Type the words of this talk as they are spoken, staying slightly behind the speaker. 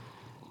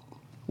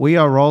We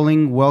are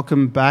rolling.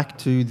 Welcome back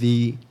to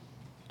the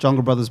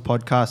Jungle Brothers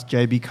podcast,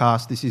 JB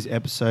Cast. This is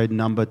episode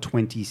number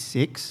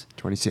 26.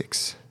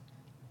 26.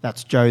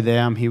 That's Joe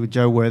there. I'm here with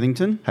Joe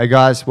Worthington, Hey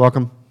guys,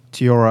 welcome.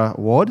 Tiora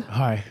Ward,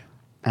 Hi.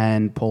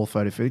 and Paul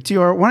Photofood.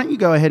 Tiora, why don't you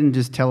go ahead and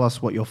just tell us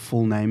what your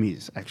full name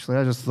is? Actually,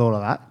 I just thought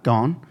of that. Go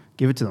on.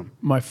 Give it to them.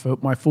 My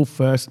full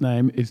first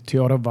name is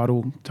Tiora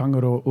Varu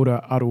Tangaro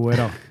Ura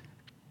Aruera.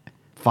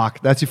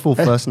 Fuck, that's your full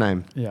first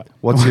name. Yeah.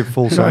 What's your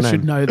full I surname?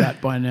 should know that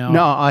by now.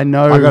 No, I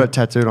know. I got it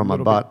tattooed on my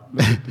Little butt.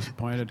 bit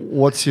disappointed.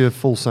 What's your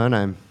full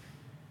surname?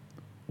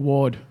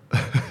 Ward.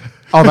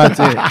 Oh, that's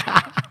it.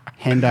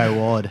 Hendo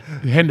Ward.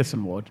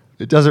 Henderson Ward.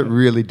 It doesn't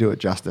really do it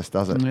justice,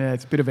 does it? Yeah,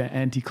 it's a bit of an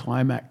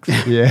anticlimax.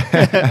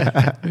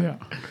 Yeah.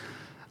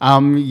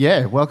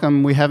 Yeah.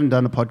 Welcome. We haven't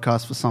done a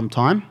podcast for some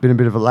time. Been a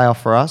bit of a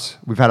layoff for us.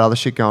 We've had other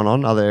shit going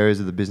on, other areas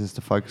of the business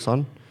to focus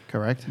on,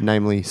 Correct.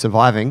 namely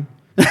surviving.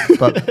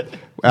 But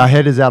our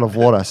head is out of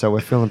water, so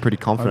we're feeling pretty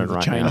confident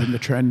There's a right change now. in the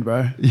trend,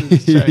 bro.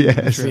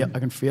 Yes. I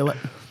can feel it.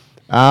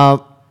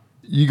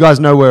 You guys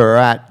know where we're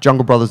at,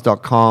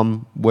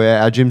 junglebrothers.com,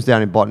 where our gym's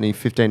down in Botany,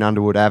 15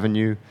 Underwood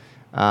Avenue.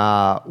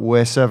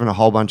 We're serving a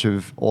whole bunch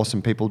of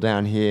awesome people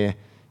down here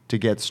to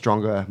get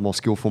stronger, more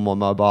skillful, more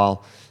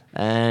mobile.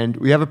 And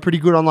we have a pretty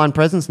good online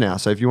presence now.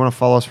 So if you want to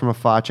follow us from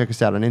afar, check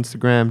us out on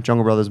Instagram,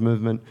 Jungle Brothers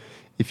Movement.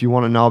 If you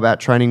want to know about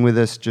training with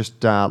us,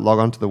 just log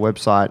on to the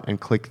website and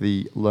click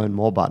the Learn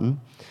More button.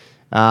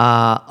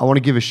 I want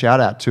to give a shout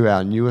out to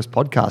our newest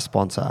podcast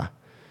sponsor,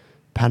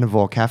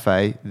 Panavore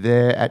Cafe.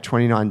 They're at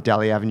 29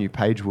 Daly Avenue,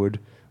 Pagewood.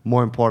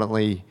 More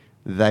importantly,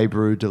 they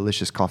brew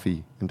delicious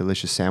coffee and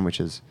delicious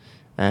sandwiches.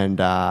 And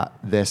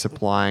they're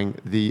supplying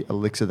the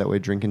elixir that we're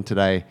drinking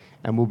today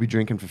and we'll be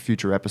drinking for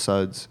future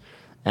episodes.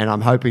 And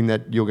I'm hoping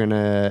that you're going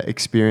to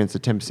experience a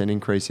 10%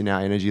 increase in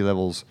our energy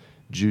levels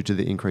due to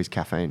the increased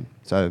caffeine.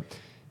 So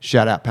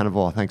shout out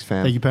Panavore. Thanks,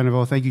 fam. Thank you,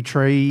 Panavore. Thank you,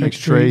 Tree. Thanks,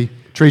 Tree.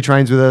 Tree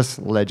trains with us.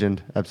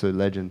 Legend. Absolute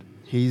legend.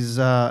 He's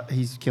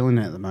killing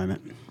it at the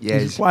moment. Yeah.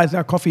 He supplies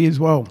our coffee as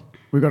well.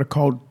 We've got a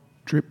cold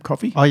drip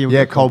coffee. Oh, yeah. we've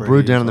Yeah, got cold brew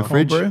here down in as the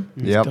well. fridge. Cold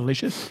brew. It's Yep.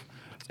 delicious.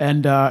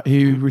 And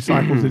he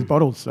recycles his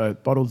bottles. So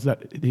bottles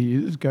that he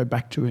uses go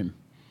back to him.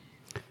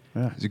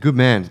 Yeah, He's a good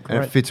man. And it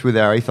Correct. fits with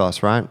our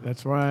ethos, right?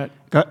 that's right.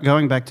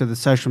 Going back to the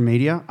social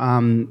media,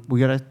 we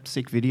got a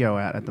sick video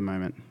out at the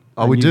moment.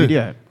 Oh, A we new do?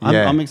 Video.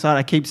 Yeah. I'm excited.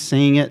 I keep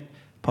seeing it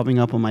popping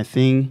up on my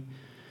thing.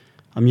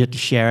 I'm yet to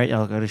share it.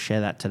 I've got to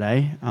share that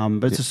today.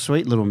 But it's a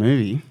sweet little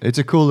movie. It's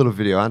a cool little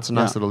video. It's a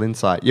nice Yeah. little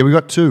insight. Yeah, we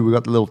got two. We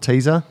got the little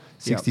teaser,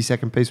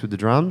 60-second piece with the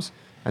drums.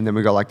 And then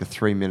we got like the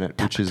 3-minute,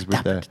 which is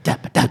with the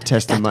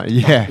testimony.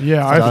 Yeah.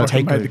 Yeah, I So fucking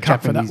take made the the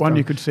cut for that Japanese one. drum.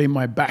 You could see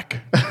my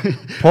back.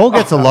 Paul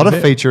gets a lot of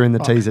That's it. feature in the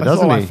teaser, That's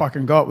doesn't all he? I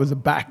fucking got was a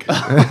back.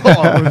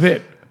 That was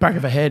it. Back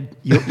of the head.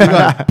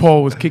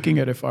 Paul was kicking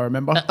it, if I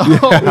remember.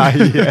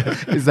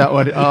 Is that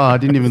what? Oh, I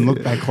didn't even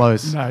look that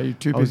close. No, you're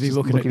too I was busy just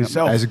looking at looking at-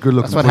 yourself. As a good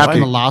looking That's what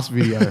happened in the puppy. last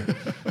video,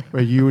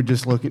 where you were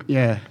just looking.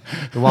 Yeah.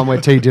 The one where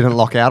T didn't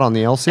lock out on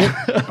the L sit.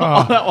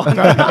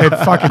 It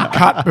fucking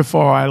cut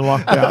before I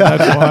locked out.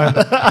 That's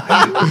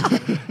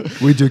why.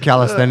 We do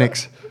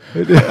calisthenics.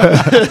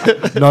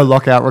 No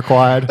lockout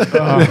required.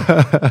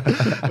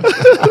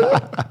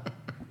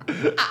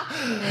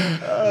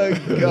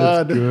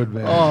 God. Good,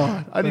 man.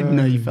 Oh, I didn't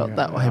know you felt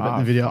that way about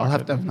the video. I'll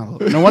have to have another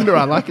look. No wonder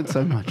I like it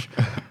so much.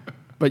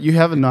 But you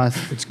have a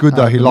nice... It's good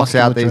though. He the locks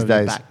out musculature these of your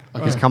days. back.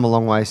 Like he's come a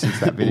long way since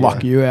that video.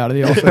 Lock you out of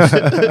the office.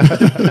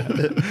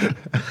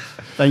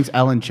 Thanks,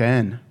 Alan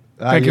Chan.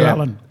 Thank you,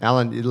 Alan.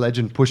 Alan,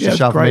 legend. Push Yeah, to it's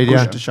shove great.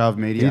 media. Push To Shove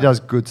Media. He does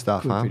good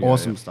stuff, huh? video.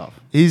 Awesome stuff.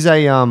 He's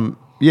a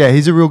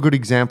he's a real good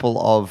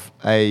example of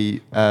a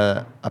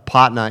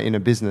partner in a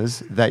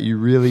business that you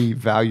really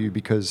value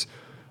because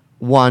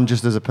one,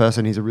 just as a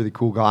person, he's a really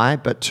cool guy,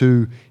 but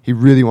two, he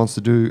really wants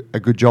to do a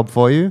good job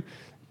for you,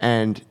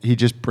 and he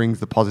just brings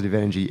the positive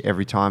energy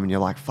every time, and you're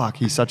like, fuck,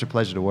 he's such a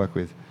pleasure to work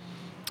with.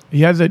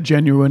 He has a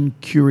genuine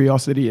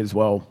curiosity as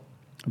well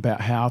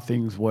about how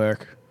things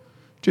work,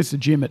 just the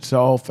gym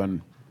itself,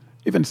 and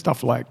even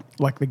stuff like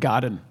the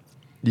garden.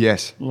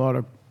 Yes, A lot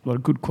of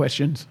good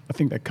questions. I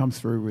think that comes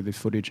through with his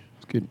footage.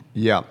 It's good.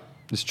 yeah,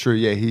 it's true.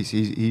 Yeah,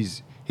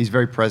 he's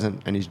very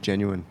present and he's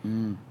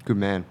genuine. Good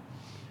man.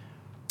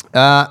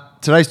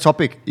 Today's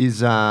topic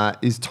is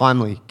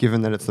timely,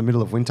 given that it's the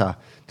middle of winter.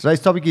 Today's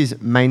topic is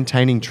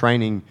maintaining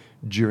training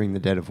during the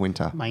dead of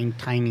winter.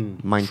 Maintaining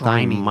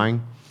Maintaining.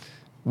 training.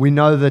 We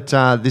know that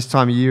this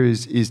time of year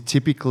is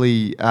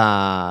typically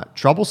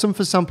troublesome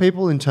for some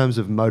people in terms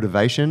of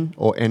motivation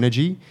or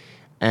energy,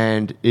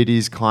 and it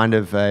is kind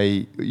of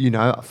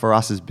for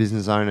us as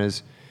business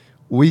owners,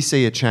 we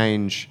see a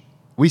change.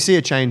 We see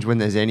a change when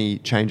there's any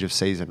change of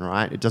season,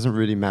 right? It doesn't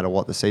really matter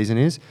what the season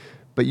is,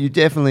 but you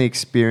definitely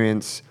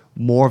experience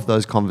more of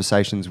those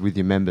conversations with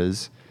your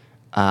members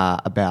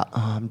about,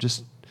 I'm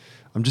just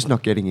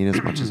not getting in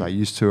as much as I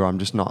used to, or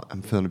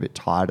I'm feeling a bit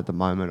tired at the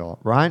moment, or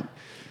right?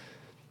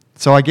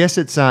 So I guess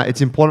it's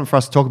important for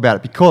us to talk about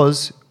it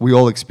because we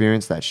all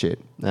experience that shit.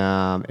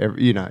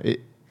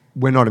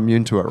 We're not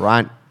immune to it,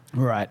 right?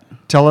 Right.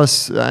 Tell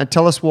us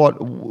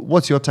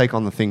what's your take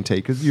on the thing, T?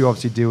 Because you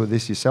obviously deal with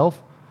this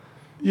yourself.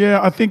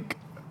 Yeah, I think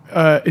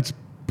it's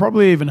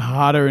probably even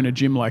harder in a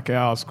gym like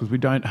ours because we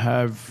don't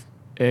have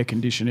air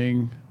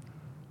conditioning.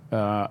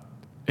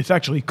 It's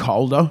actually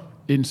colder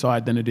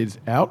inside than it is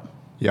out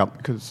Yep.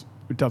 because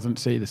it doesn't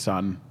see the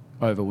sun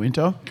over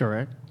winter,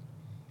 Correct.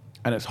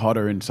 and it's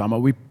hotter in summer.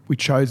 We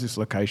chose this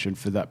location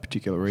for that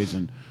particular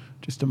reason,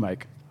 just to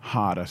make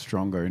harder,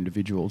 stronger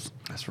individuals.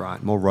 That's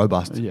right. More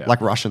robust. Yeah.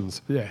 Like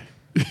Russians. Yeah.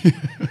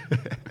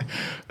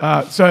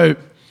 So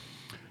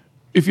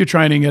if you're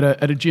training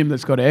at a gym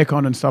that's got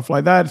aircon and stuff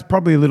like that, it's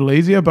probably a little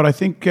easier. But I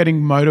think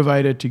getting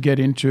motivated to get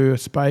into a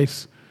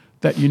space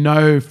that you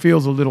know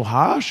feels a little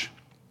harsh,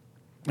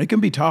 it can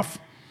be tough.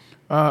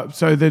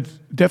 So there's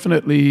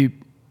definitely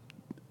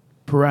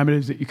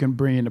parameters that you can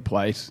bring into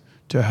place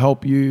to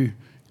help you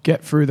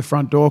get through the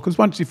front door. Because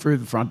once you're through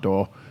the front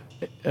door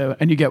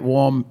and you get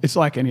warm, it's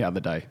like any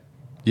other day.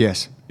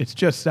 Yes. It's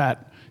just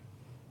that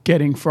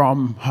getting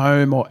from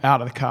home or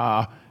out of the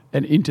car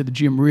and into the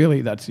gym,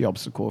 really, that's the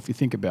obstacle if you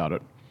think about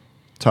it.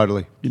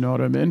 Totally. You know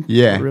what I mean?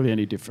 Yeah. It's not really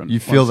any different. You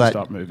feel once that you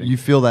start moving. you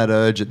feel that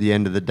urge at the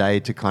end of the day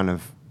to kind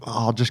of,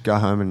 I'll just go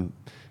home and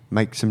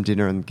make some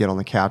dinner and get on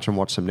the couch and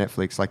watch some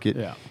Netflix. Like it,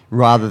 Yeah.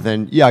 rather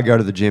than I go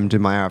to the gym, do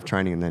my hour of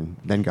training, and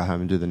then go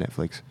home and do the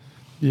Netflix.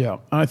 Yeah,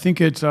 and I think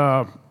it's.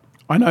 I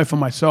know for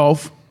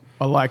myself,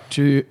 I like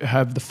to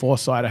have the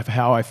foresight of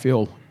how I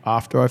feel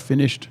after I've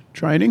finished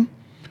training,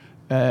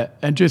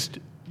 and just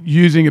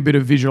using a bit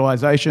of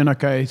visualization.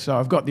 Okay, so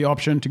I've got the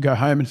option to go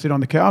home and sit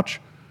on the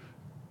couch.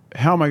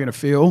 How am I going to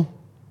feel?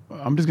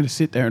 I'm just going to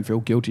sit there and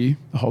feel guilty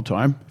the whole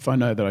time if I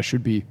know that I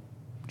should be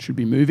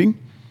moving.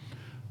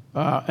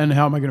 And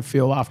how am I going to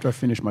feel after I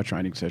finish my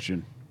training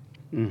session?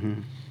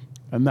 Mm-hmm.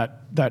 And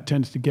that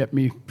tends to get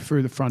me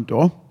through the front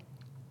door.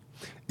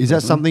 Is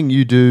that something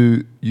you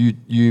do?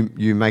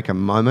 You make a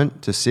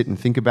moment to sit and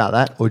think about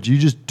that, or do you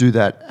just do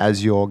that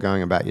as you're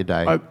going about your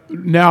day?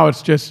 Now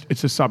it's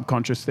a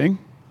subconscious thing,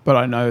 but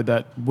I know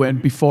that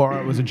before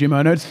I was a gym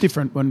owner, it's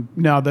different.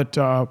 Now that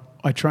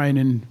I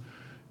train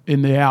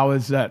in the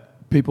hours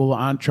that people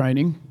aren't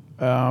training,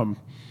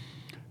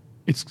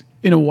 it's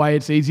in a way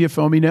it's easier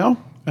for me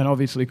now, and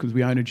obviously because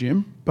we own a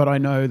gym. But I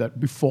know that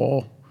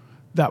before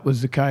that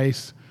was the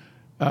case,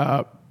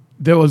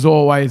 there was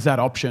always that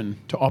option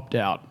to opt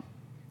out.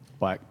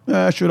 Like,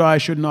 should I,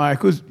 shouldn't I?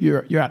 Because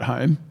you're at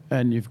home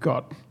and you've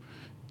got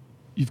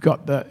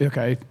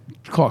the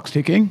clock's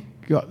ticking.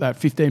 You've got that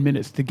 15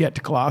 minutes to get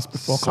to class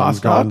before class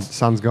starts.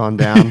 Sun's gone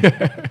down.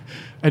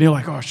 And you're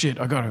like, oh shit,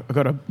 I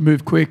gotta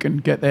move quick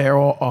and get there,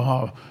 or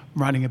I'm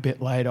running a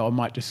bit late, or I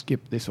might just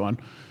skip this one.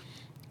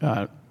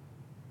 And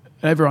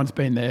everyone's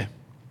been there.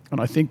 And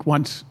I think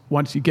once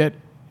you get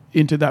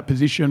into that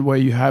position where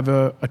you have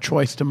a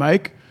choice to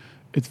make,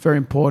 it's very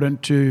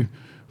important to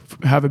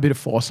have a bit of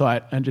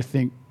foresight and just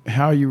think,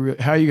 how are you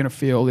going to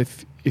feel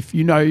if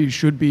you know you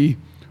should be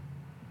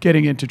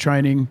getting into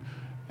training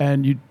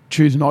and you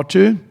choose not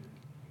to?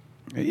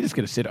 You're just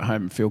going to sit at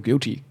home and feel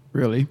guilty,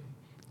 really.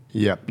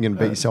 Yeah, you're going to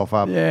beat yourself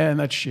up. Yeah, and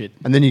that's shit.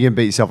 And then you're going to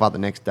beat yourself up the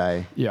next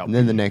day. Yeah. And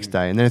then the next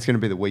day. And then it's going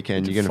to be the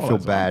weekend. It You're going to feel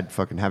follows bad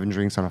fucking having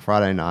drinks on a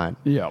Friday night.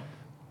 Yeah.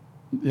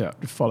 Yeah,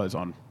 it follows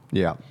on.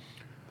 Yeah.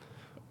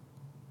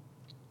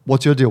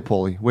 What's your deal,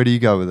 Paulie? Where do you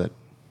go with it?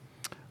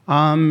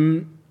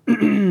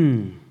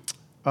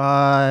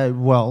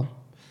 Well,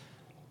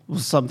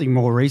 something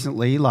more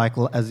recently, like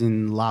as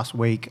in last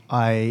week,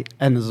 and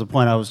there's a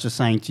point I was just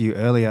saying to you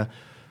earlier,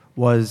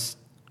 was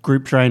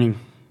group training.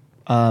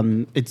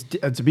 It's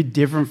a bit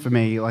different for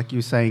me, like you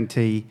were saying,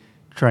 T,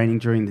 training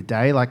during the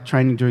day. Like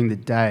training during the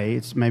day,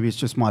 it's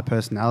just my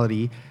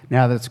personality.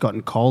 Now that it's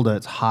gotten colder,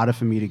 it's harder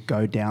for me to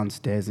go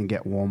downstairs and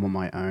get warm on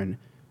my own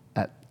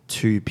at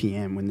 2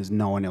 p.m. when there's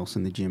no one else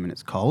in the gym and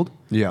it's cold.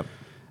 Yeah.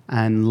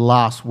 And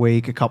last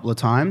week, a couple of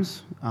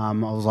times, I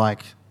was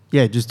like,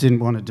 just didn't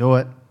want to do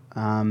it.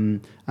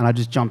 And I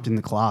just jumped in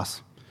the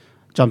class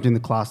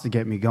to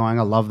get me going.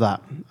 I love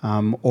that.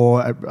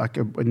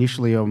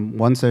 Initially on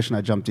one session,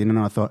 I jumped in and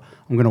I thought,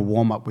 I'm going to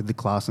warm up with the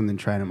class and then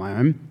train on my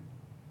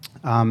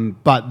own.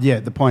 But yeah,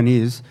 the point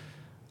is,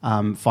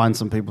 find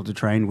some people to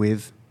train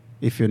with.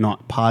 If you're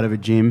not part of a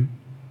gym,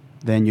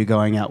 then you're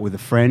going out with a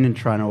friend and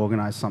trying to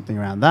organise something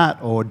around that,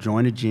 or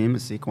join a gym, a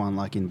sick one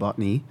like in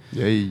Botany,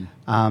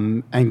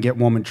 and get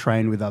warm and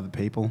train with other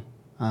people.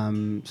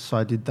 So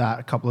I did that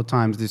a couple of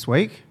times this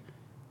week,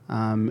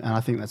 and I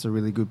think that's a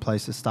really good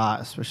place to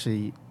start,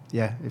 especially,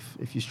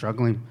 if you're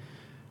struggling.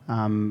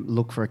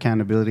 Look for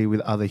accountability with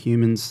other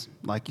humans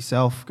like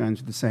yourself, going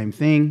through the same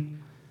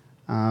thing,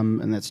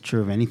 and that's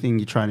true of anything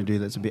you're trying to do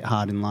that's a bit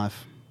hard in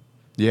life.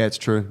 Yeah, it's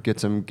true.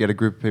 Get a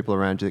group of people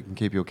around you that can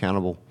keep you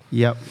accountable.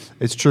 Yep.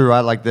 It's true,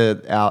 right? Like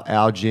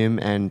our gym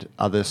and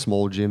other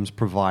small gyms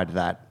provide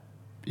that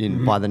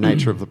by the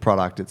nature of the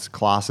product. It's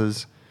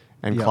classes,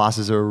 and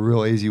classes are a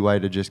real easy way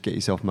to just get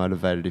yourself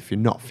motivated if you're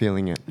not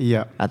feeling it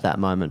at that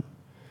moment.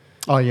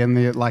 Oh, yeah, and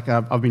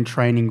I've been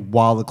training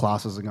while the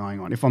classes are going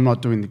on. If I'm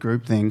not doing the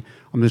group thing,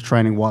 I'm just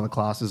training while the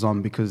class is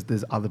on because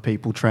there's other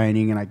people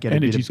training and I get a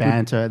bit of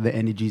banter. The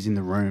energy's in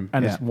the room.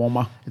 And it's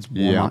warmer. It's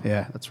warmer,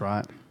 yeah, that's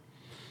right.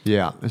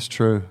 Yeah, it's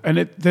true.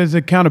 And there's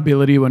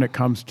accountability when it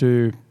comes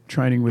to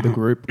training with a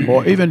group,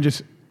 or even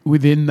just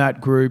within that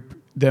group,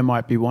 there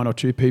might be one or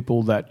two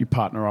people that you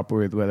partner up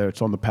with, whether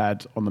it's on the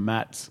pads, on the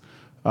mats,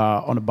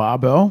 on a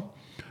barbell,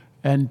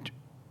 and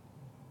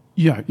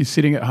you're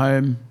sitting at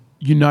home.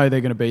 You know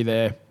they're going to be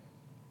there,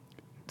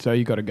 so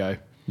you got to go.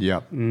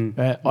 Yeah.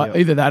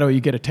 Either that, or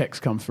you get a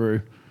text come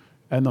through,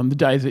 and on the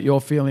days that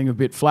you're feeling a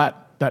bit flat,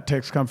 that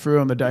text come through.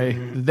 On the day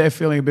that they're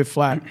feeling a bit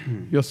flat,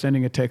 you're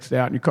sending a text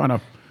out,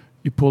 and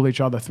you pull each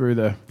other through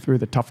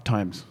the tough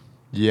times.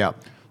 Yeah.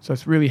 So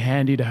it's really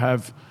handy to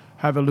have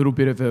a little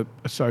bit of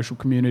a social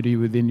community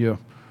within your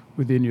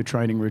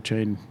training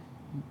routine,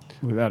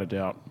 without a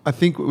doubt. I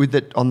think with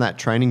that, on that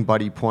training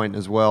buddy point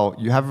as well,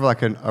 you have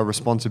like a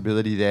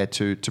responsibility there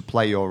to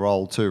play your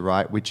role too,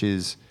 right? Which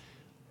is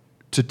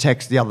to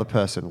text the other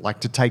person, like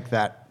to take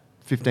that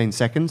 15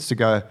 seconds to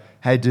go,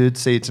 hey dude,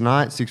 see you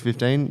tonight,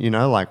 6:15,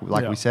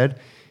 like we said,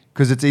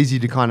 because it's easy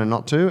to kind of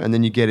not to, and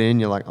then you get in,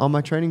 you're like, oh,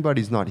 my training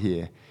buddy's not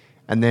here.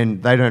 And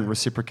then they don't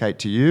reciprocate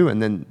to you,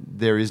 and then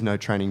there is no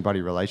training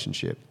buddy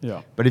relationship.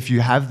 Yeah. But if you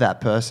have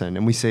that person,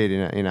 and we see it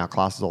in our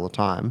classes all the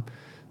time,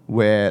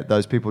 where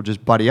those people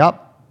just buddy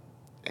up,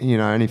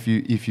 and if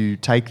you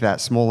take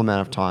that small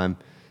amount of time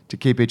to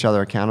keep each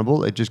other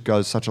accountable, it just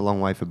goes such a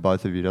long way for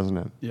both of you, doesn't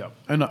it? Yeah.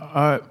 And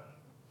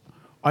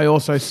I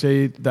also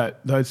see that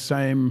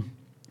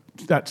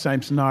that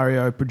same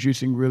scenario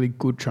producing really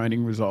good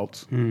training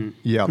results.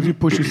 Yeah. Because you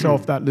push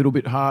yourself that little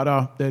bit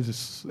harder,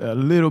 there's a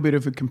little bit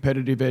of a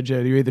competitive edge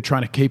there. You're either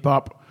trying to keep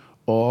up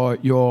or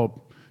you're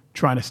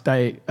trying to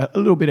stay a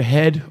little bit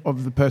ahead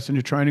of the person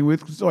you're training with,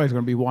 because there's always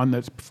going to be one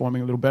that's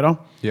performing a little better.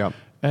 Yeah.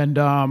 And,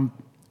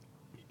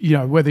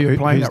 whether you're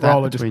playing who's that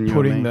role that or just between you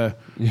putting and the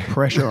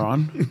pressure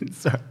on.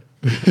 So,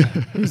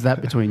 who's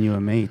that between you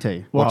and me,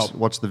 T? Well,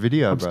 Watch the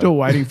video, I'm bro. still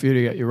waiting for you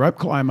to get your rope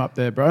climb up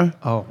there, bro.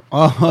 Oh.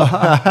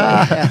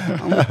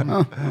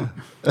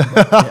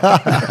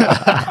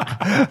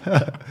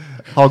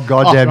 Whole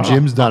goddamn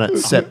gym's done it.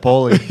 Set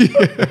Paulie.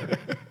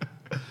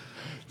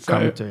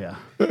 Coming to you.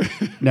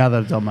 Now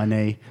that it's on my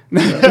knee.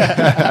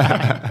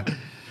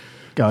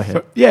 Go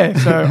ahead.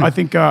 So I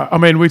think,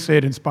 we see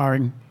it in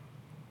sparring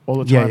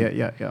all the time.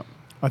 Yeah.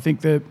 I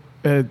think that,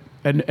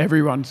 and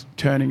everyone's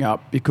turning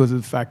up because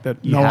of the fact that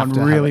You no have one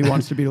to have really it.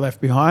 wants to be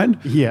left behind.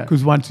 Yeah.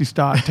 Because once you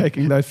start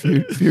taking those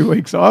few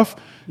weeks off,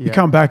 you Yeah.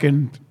 come back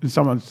and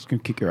someone's going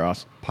to kick your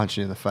ass. Punch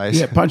you in the face.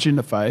 Yeah, punch you in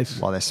the face.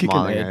 While they're kick your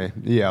smiling leg,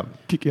 at you. Yeah.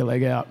 Kick your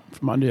leg out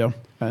from under you.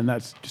 And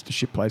that's just a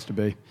shit place to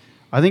be.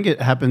 I think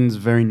it happens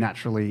very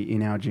naturally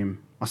in our gym.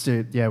 I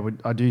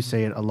do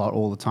see it a lot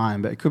all the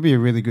time, but it could be a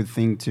really good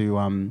thing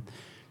to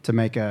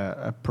make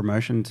a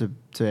promotion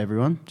to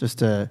everyone, just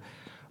to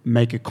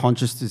make a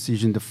conscious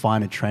decision to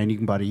find a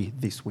training buddy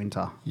this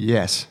winter.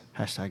 Yes.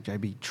 Hashtag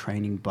JB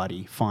training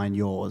buddy, find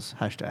yours.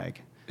 Hashtag.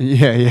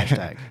 Yeah.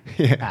 Hashtag.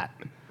 Yeah. At.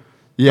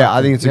 Yeah,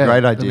 I think it's a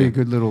great That'd idea. be a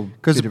good little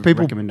Because bit of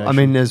people,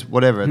 recommendation. there's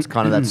whatever. It's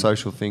kind of that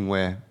social thing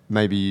where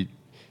maybe,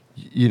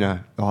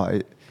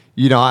 I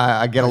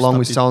get along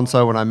with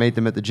so-and-so when I meet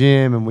them at the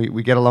gym and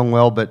we get along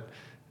well, but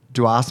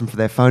do I ask them for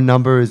their phone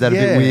number? Is that a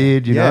bit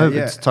weird? Yeah.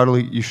 It's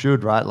totally, you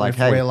should, right? Like, if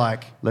hey, we're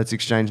like, let's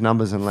exchange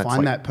numbers and let's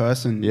find that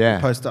person,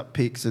 Yeah. post up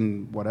pics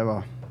and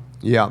whatever.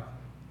 Yeah.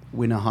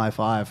 Win a high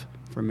five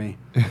from me.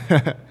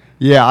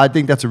 Yeah, I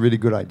think that's a really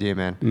good idea,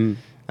 man.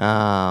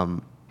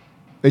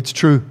 It's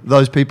true.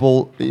 Those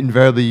people,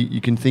 invariably,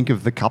 you can think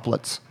of the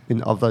couplets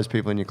of those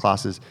people in your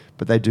classes,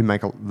 but they do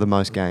make the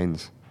most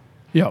gains.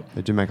 Yeah.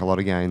 They do make a lot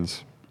of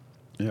gains.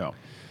 Yeah.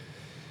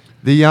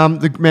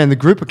 The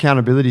group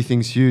accountability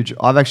thing's huge.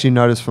 I've actually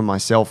noticed for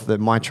myself that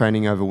my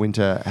training over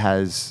winter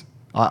has...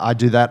 I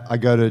do that. I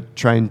go to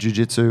train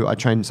jiu-jitsu. I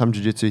train some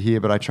jiu-jitsu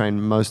here, but I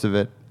train most of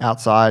it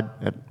outside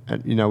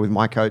with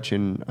my coach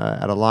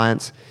at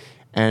Alliance.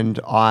 And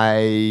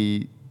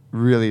I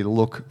really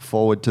look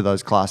forward to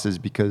those classes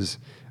because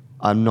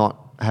I'm not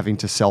having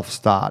to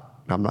self-start.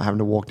 I'm not having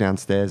to walk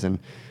downstairs and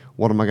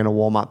what am I going to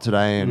warm up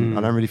today? And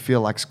I don't really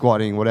feel like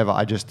squatting, whatever.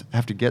 I just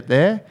have to get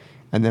there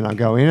and then I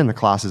go in and the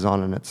class is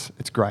on and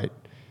it's great,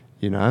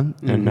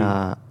 And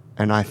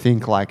I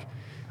think like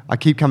I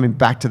keep coming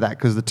back to that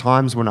because the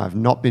times when I've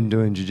not been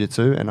doing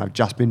jiu-jitsu and I've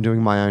just been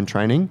doing my own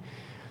training,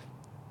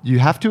 you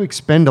have to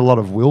expend a lot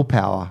of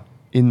willpower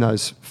in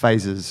those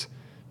phases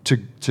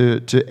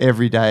to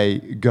every day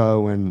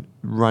go and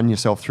run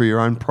yourself through your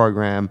own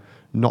program,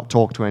 not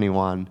talk to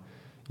anyone,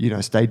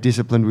 stay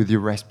disciplined with your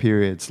rest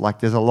periods. Like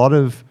there's a lot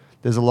of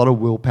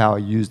willpower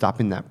used up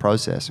in that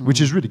process, which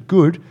is really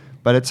good,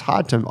 but it's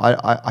hard to.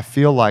 I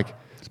feel like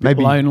It's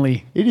maybe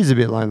lonely. It is a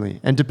bit lonely,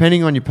 and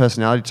depending on your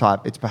personality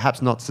type, it's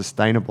perhaps not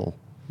sustainable.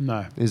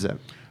 No, is it?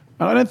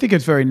 I don't think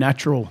it's very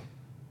natural,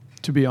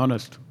 to be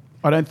honest.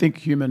 I don't think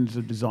humans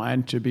are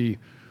designed to be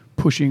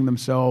pushing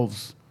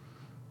themselves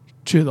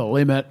to the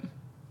limit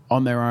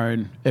on their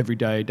own every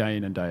day, day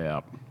in and day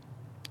out.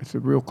 It's a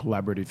real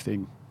collaborative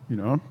thing,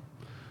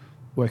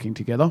 working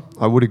together.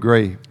 I would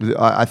agree.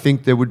 I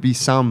think there would be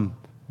some,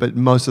 but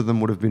most of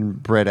them would have been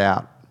bred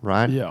out,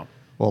 right? Yeah.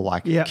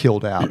 Or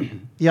killed out.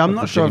 Yeah, I'm of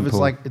not the sure if gene it's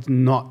pool. like it's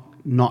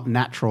not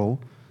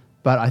natural,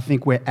 but I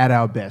think we're at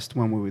our best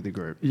when we're with a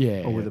group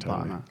Yeah, or with yeah, a totally.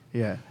 partner.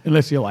 Yeah.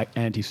 Unless you're like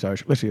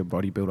antisocial, unless you're a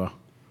bodybuilder.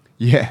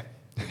 Yeah,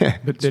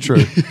 But it's then-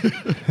 true.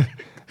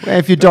 Well,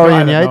 if you're The guy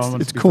Dorian that no Yates, one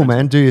wants it's to be cool, friends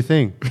man. Do your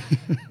thing.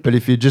 But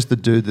if you're just the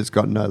dude that's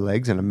got no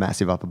legs and a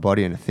massive upper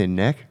body and a thin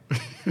neck,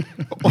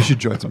 you should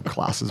join some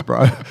classes,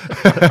 bro.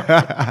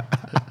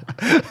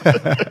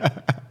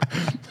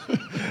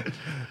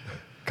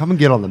 Come and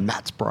get on the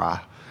mats,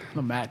 brah.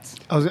 The mats.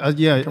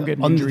 Yeah, From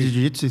getting on the injuries.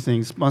 jiu-jitsu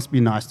things, must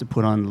be nice to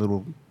put on a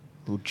little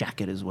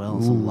jacket as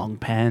well, some long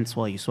pants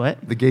while you sweat.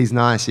 The gi's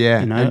nice, yeah.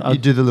 You know, And you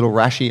do the little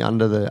rashi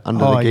under the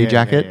gi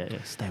jacket. Yeah.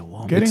 Stay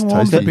warm. Getting It's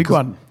warm's the toasty. big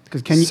one.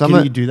 Because can Some you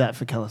are- do that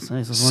for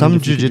calisthenics? I was Some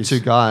wondering if you could jiu-jitsu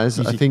just guys,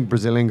 use I your- think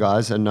Brazilian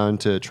guys, are known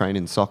to train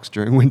in socks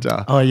during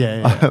winter. Oh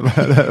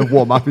yeah.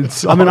 Warm up in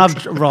socks. I mean,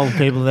 I've rolled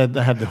people that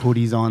have the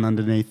hoodies on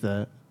underneath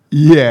the.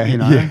 yeah, you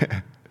know.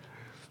 yeah.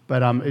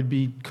 But it'd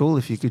be cool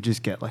if you could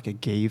just get like a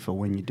gi for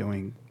when you're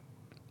doing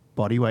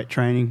body weight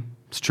training.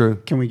 It's true.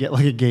 Can we get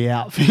like a gi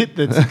outfit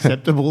that's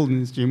acceptable in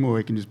this gym, where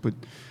we can just put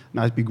a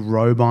nice big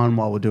robe on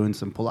while we're doing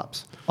some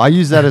pull-ups? I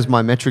use that as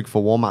my metric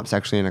for warm-ups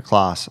actually in a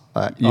class.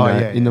 In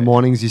the yeah.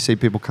 mornings you see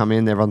people come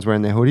in, everyone's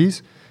wearing their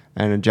hoodies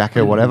and a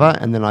jacket or whatever,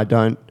 and then I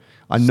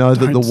know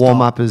that the don't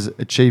warm-up has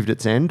achieved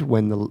its end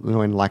when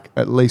like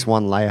at least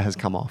one layer has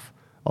come off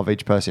of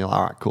each person. You're like,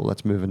 all right, cool,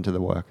 let's move into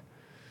the work.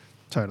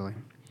 Totally.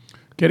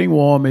 Getting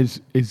warm is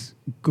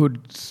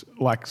good,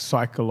 like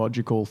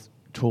psychological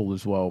tool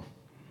as well.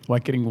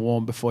 Like getting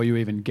warm before you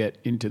even get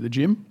into the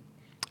gym.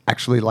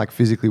 Actually, like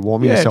physically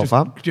warming yourself just,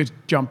 up. Just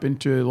jump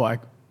into like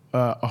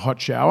a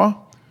hot shower.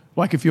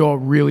 Like if you're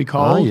really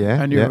cold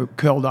yeah, and you're yeah.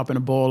 curled up in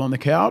a ball on the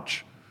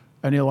couch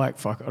and you're like,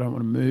 fuck, I don't want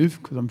to move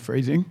because I'm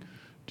freezing.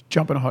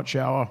 Jump in a hot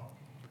shower,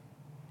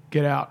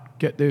 get out,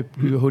 get the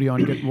hoodie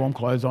on, get warm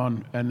clothes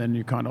on, and then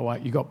you kind of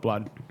like, you got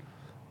blood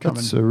coming.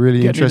 That's a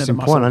really getting into the interesting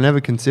muscle. point. I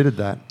never considered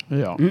that.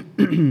 Yeah.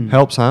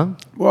 Helps, huh?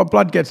 Well,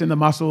 blood gets in the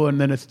muscle and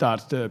then it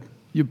starts to,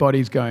 your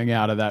body's going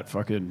out of that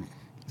fucking,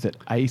 is it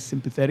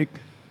asympathetic?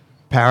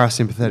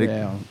 Parasympathetic.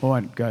 Yeah, I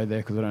won't go there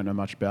because I don't know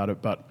much about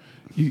it, but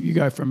you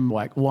go from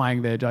like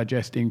lying there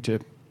digesting to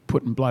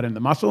putting blood in the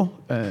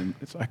muscle and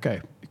it's okay,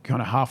 you're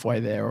kind of halfway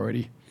there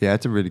already. Yeah,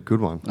 it's a really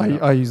good one.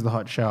 I use the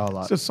hot shower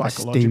like It's a I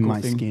steam psychological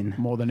my thing skin.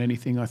 more than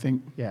anything, I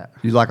think. Yeah.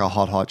 You like a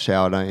hot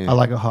shower, don't you? I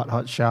like a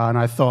hot shower, and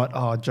I thought,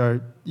 oh,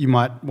 Joe, you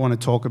might want to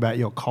talk about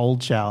your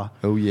cold shower.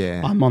 Oh,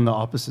 yeah. I'm on the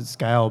opposite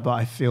scale, but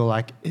I feel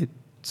like it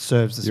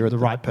serves the right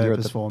You're at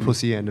purpose the for me.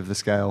 pussy end of the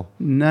scale.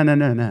 No.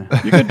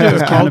 You could do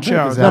a cold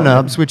shower. No,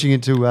 I'm switching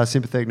into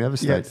sympathetic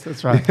nervous state. Yes,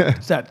 that's right.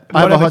 Is that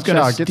I have a hot whatever's going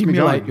shower, to gets me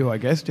stimulate going. you, I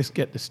guess? Just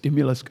get the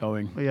stimulus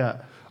going.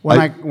 Yeah.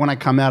 When I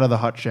come out of the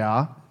hot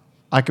shower,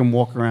 I can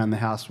walk around the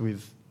house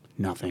with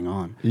nothing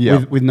on.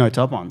 Yeah. With no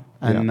top on.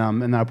 And Yeah.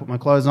 and then I put my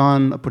clothes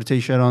on, I put a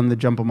t-shirt on, the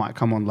jumper might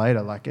come on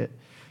later. Like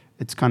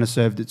it's kind of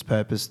served its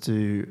purpose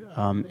to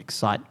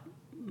excite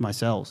my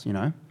cells, you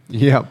know?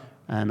 Yep.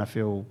 And I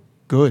feel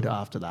good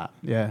after that.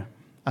 Yeah.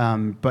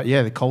 But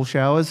yeah, the cold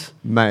showers.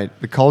 Mate,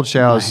 the cold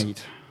showers. I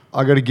hate.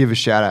 I got to give a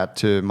shout out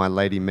to my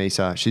lady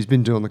Misa. She's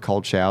been doing the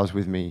cold showers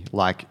with me.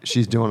 Like,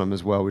 she's doing them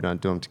as well. We don't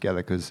do them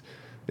together because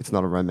it's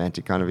not a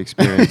romantic kind of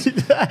experience.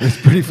 It's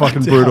pretty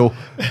fucking brutal.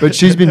 But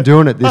she's been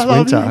doing it this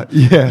winter.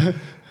 Yeah.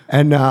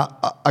 And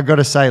I got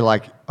to say,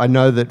 like, I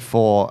know that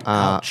for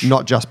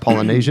not just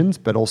Polynesians,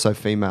 but also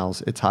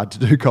females, it's hard to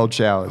do cold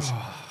showers.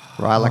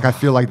 Right? Like, I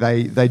feel like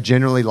they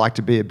generally like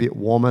to be a bit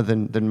warmer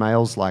than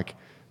males, like,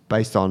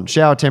 based on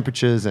shower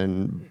temperatures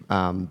and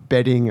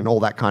bedding and all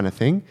that kind of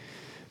thing.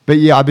 But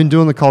yeah, I've been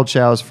doing the cold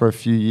showers for a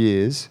few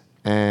years,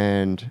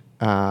 and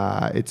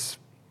it's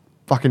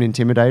fucking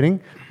intimidating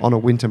on a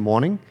winter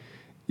morning.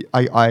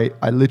 I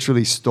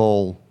literally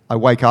stall. I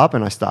wake up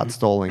and I start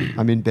stalling.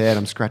 I'm in bed,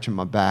 I'm scratching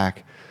my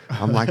back.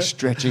 I'm like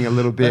stretching a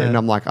little bit and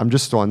I'm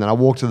just stalling. Then I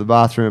walk to the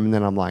bathroom and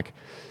then I'm like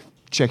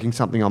checking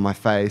something on my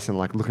face and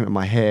like looking at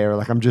my hair.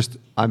 Like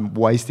I'm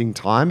wasting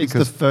time It's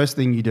because the first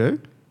thing you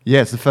do.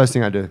 yeah, it's the first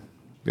thing I do.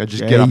 I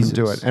just get up and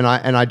do Jesus. it. And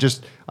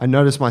I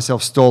notice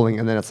myself stalling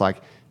and then it's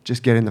like,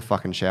 just get in the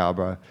fucking shower,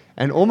 bro.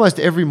 And almost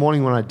every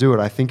morning when I do it,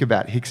 I think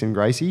about Hicks and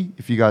Gracie.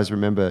 If you guys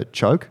remember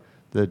Choke,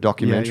 the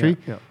documentary,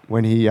 yeah.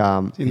 when he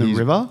in the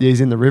river? Yeah,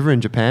 he's in the river in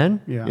Japan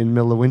Yeah. in the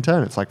middle of winter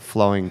and it's like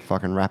flowing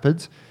fucking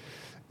rapids.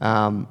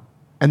 And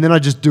then I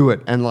just do it.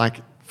 And like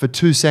for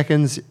 2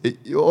 seconds,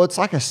 it's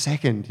like a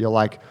second. You're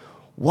like,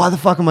 why the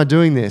fuck am I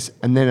doing this?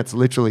 And then it's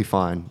literally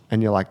fine.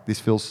 And you're like,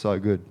 this feels so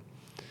good.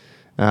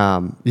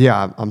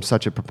 Yeah, I'm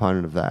such a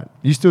proponent of that.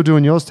 You still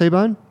doing yours,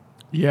 T-Bone?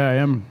 Yeah, I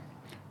am.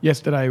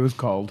 Yesterday was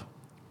cold.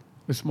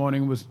 This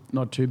morning was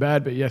not too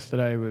bad, but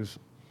yesterday was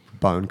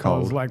Bone I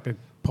cold. was like the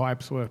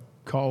pipes were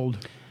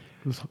cold.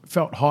 It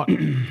felt hot.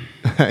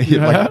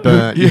 Like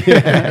burnt.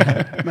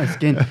 Yeah. My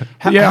skin.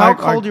 How, Yeah, how I-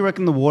 cold do you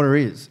reckon the water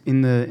is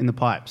in the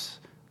pipes?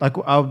 Like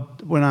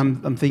when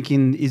I'm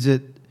thinking, is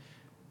it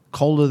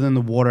colder than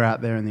the water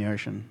out there in the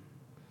ocean?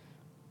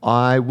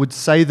 I would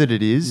say that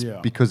it is Yeah.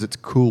 because it's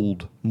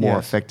cooled more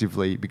Yes.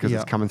 effectively because Yeah.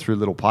 it's coming through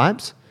little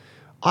pipes.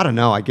 I don't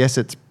know. I guess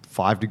it's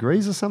 5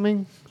 degrees or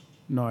something.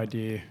 No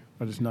idea.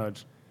 I just know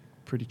it's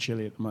pretty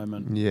chilly at the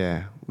moment.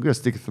 Yeah, we've got to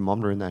stick a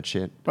thermometer in that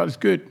shit. But it's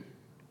good.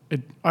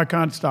 I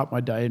can't start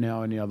my day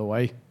now any other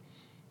way.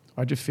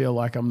 I just feel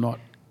like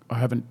I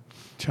haven't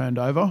turned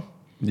over.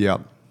 Yeah.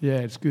 Yeah,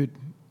 it's good.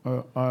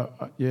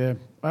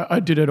 I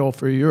did it all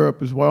through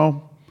Europe as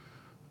well.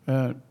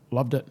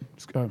 Loved it.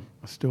 I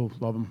still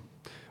love them.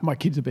 My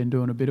kids have been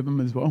doing a bit of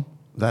them as well.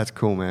 That's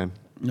cool, man.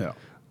 Yeah.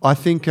 I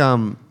think,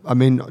 to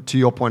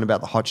your point about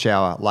the hot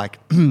shower, like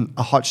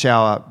a hot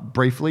shower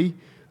briefly,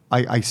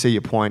 I see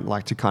your point,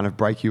 like to kind of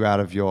break you out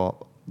of your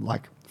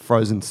like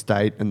frozen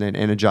state and then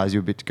energize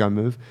you a bit to go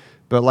move.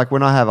 But like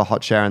when I have a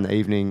hot shower in the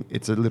evening,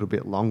 it's a little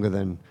bit longer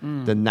than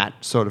that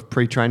sort of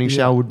pre-training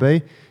shower would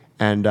be.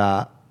 And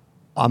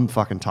I'm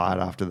fucking tired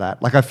after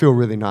that. Like I feel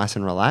really nice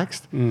and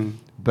relaxed,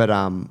 but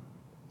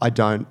I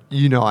don't,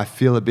 I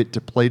feel a bit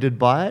depleted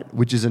by it,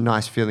 which is a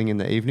nice feeling in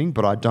the evening,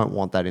 but I don't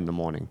want that in the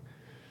morning.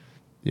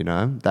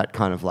 That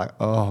kind of like,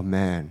 oh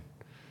man,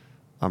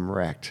 I'm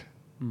wrecked.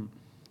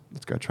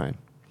 Let's go train.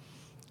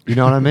 You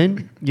know what I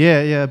mean?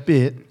 Yeah, a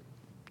bit.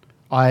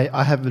 I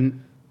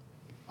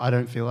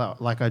don't feel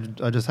that. Like I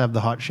just have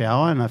the hot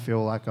shower and I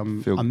feel like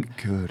I'm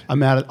good.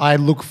 I'm out. I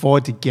look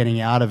forward to getting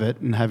out of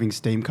it and having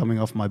steam coming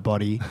off my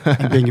body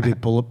and being a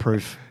bit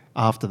bulletproof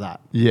after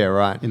that. Yeah,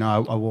 right.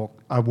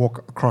 I walk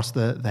across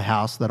the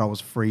house that I was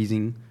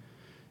freezing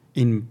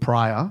in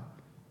prior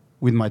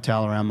with my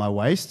towel around my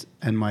waist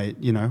and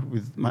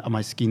with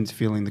my skin's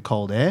feeling the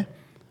cold air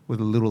with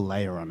a little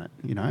layer on it.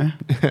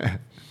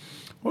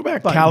 What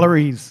about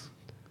calories?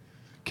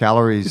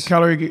 Calories. The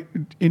calorie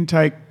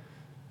intake,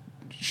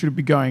 should it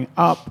be going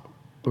up?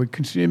 Are we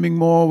consuming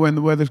more when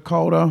the weather's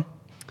colder?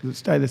 Does it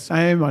stay the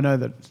same? I know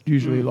that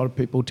usually a lot of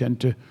people tend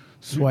to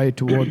sway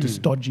towards the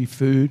stodgy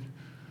food,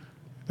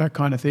 that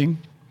kind of thing.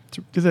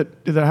 Does it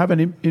have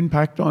an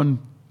impact on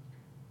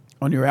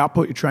your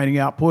output, your training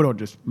output, or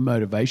just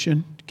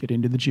motivation to get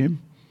into the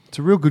gym? It's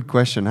a real good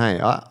question.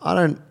 Hey, I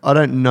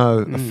don't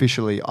know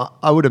officially.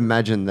 I would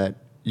imagine that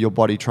your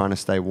body trying to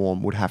stay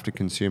warm would have to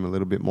consume a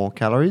little bit more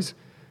calories,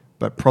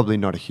 but probably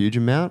not a huge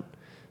amount.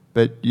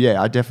 But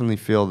yeah, I definitely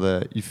feel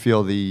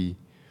the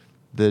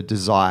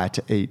desire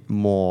to eat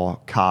more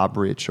carb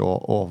rich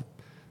or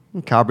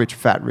carb rich,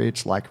 fat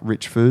rich, like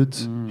rich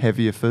foods,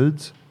 heavier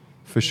foods,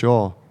 for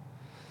sure.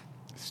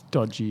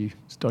 Stodgy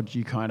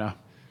kind of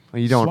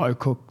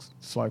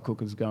slow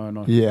cookers going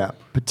on. Yeah,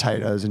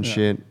 potatoes and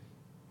shit,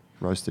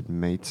 roasted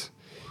meats.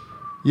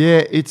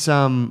 Yeah, it's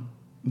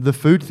the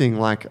food thing.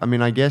 Like,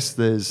 I guess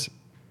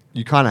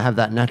you kind of have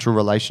that natural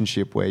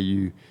relationship where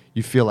you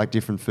feel like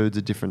different foods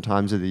at different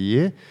times of the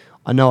year.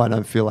 I know I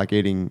don't feel like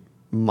eating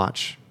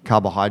much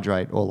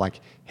carbohydrate or like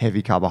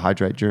heavy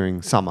carbohydrate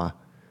during summer.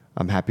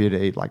 I'm happier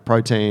to eat like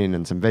protein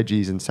and some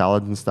veggies and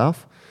salads and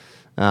stuff.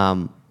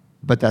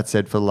 But that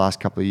said, for the last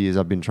couple of years,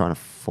 I've been trying to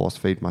force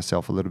feed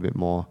myself a little bit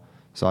more.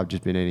 So I've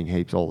just been eating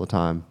heaps all the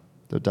time.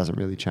 That doesn't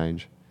really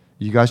change.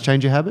 You guys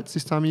change your habits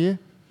this time of year?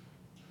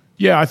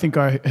 Yeah, I think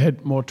I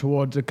head more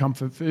towards a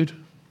comfort food.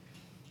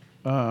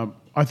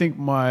 I think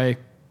my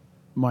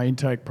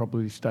intake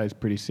probably stays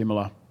pretty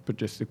similar, but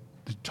just the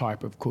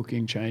type of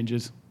cooking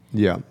changes.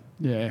 Yeah.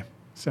 Yeah,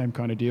 same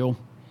kind of deal.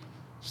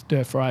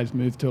 Stir fries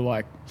move to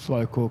like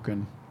slow cook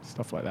and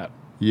stuff like that.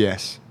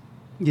 Yes.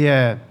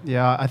 Yeah.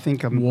 I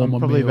think I'm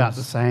probably meals. about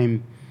the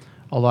same,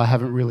 although I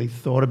haven't really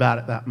thought about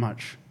it that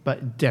much.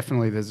 But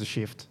definitely there's a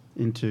shift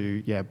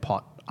into,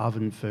 pot,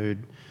 oven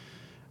food.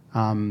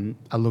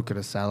 I look at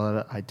a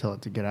salad, I tell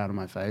it to get out of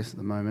my face at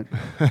the moment.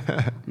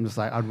 I'm just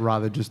like, I'd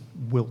rather just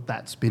wilt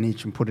that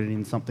spinach and put it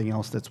in something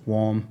else that's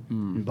warm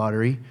and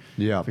buttery.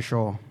 Yeah. For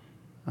sure.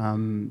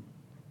 And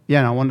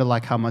I wonder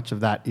like how much of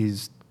that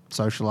is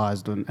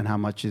socialized and how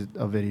much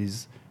of it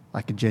is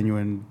like a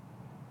genuine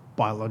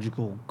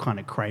biological kind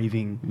of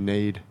craving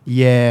need.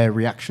 Yeah,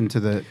 reaction to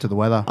the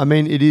weather. I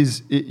mean, it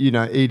is,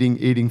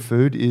 eating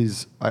food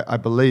is, I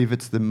believe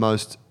it's the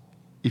most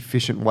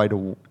efficient way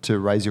to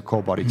raise your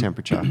core body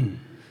temperature.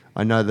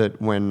 I know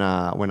that when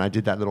I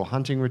did that little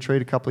hunting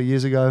retreat a couple of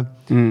years ago,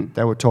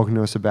 they were talking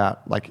to us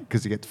about, like,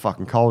 because it gets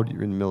fucking cold,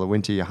 you're in the middle of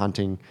winter, you're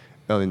hunting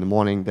early in the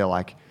morning, they're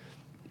like,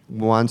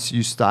 once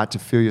you start to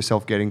feel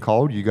yourself getting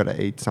cold, you got to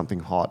eat something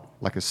hot,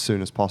 like as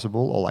soon as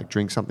possible, or like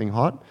drink something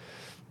hot,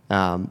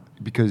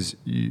 because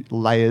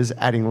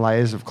adding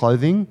layers of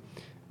clothing,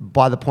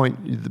 by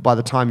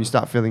the time you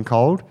start feeling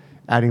cold,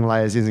 adding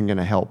layers isn't going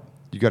to help.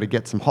 You got to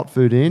get some hot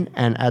food in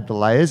and add the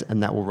layers,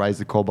 and that will raise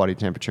the core body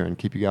temperature and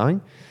keep you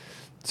going.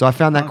 So I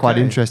found that quite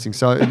interesting.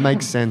 So it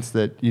makes sense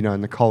that,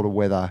 in the colder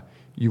weather,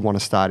 you want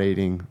to start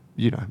eating,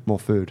 more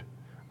food,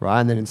 right?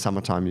 And then in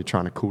summertime, you're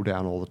trying to cool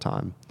down all the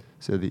time.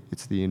 So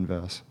it's the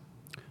inverse.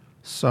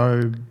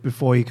 So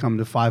before you come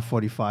to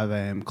 5:45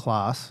 a.m.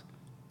 class,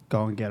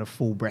 go and get a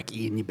full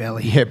brekkie in your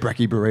belly. Yeah,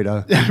 brekkie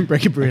burrito.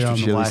 Brekkie burrito Extra on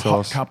the chili way.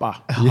 sauce. Hot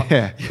cuppa.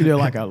 Yeah. You do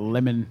like a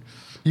lemon.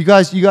 You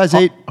guys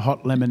eat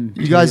hot lemon.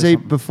 You guys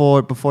eat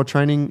before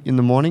training in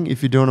the morning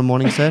if you're doing a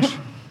morning sesh?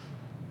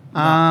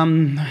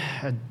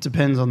 It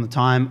depends on the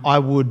time. I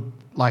would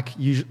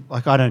usually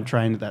I don't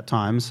train at that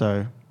time,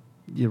 so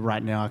yeah,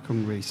 right now I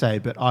couldn't really say,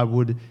 but I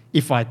would,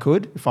 if I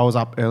was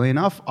up early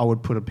enough, I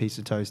would put a piece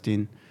of toast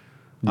in.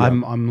 Yeah.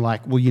 I'm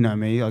like, well, you know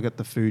me, I got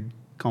the food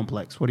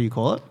complex. What do you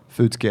call it?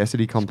 Food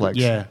scarcity complex.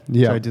 Yeah.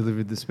 Yeah. So I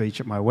delivered the speech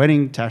at my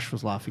wedding. Tash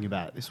was laughing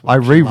about it this week. I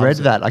She reread loves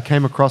it. that. I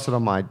came across it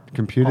on my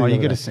computer. Oh, the you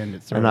other got to day, send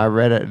it through. and I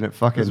read it, and it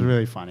fucking It was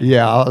really funny.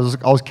 Yeah, I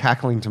was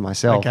cackling to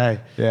myself. Okay.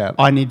 Yeah.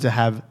 I need to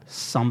have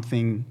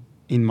something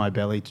in my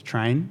belly to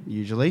train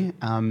usually.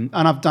 And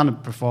I've done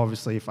it before,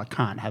 obviously. If I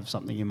can't have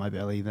something in my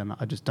belly, then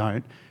I just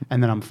don't.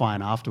 And then I'm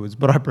fine afterwards.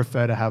 But I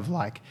prefer to have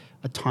like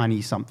a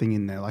tiny something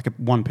in there, like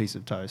one piece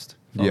of toast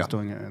if I Yeah. was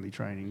doing an early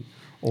training,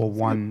 or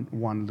one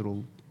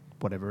little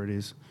whatever it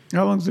is.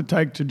 How long does it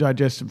take to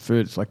digest some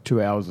food? It's like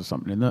 2 hours or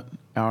something, isn't it?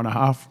 Hour and a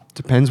half.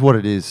 Depends what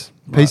it is.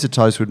 Piece of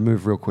toast would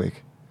move real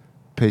quick.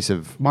 Piece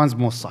of Mine's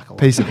more psychological.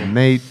 piece of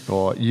meat,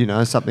 or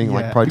something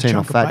like Yeah. protein or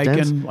Chunk of fat bacon,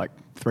 dense. like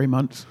 3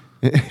 months.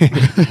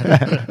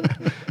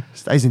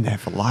 Stays in there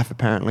for life,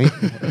 apparently.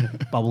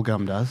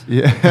 Bubblegum does.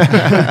 Yeah,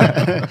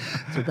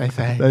 That's what they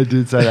say. they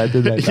did say that,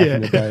 did they? Back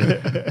in the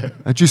day.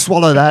 Don't you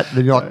swallow that?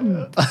 Then you're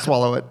like,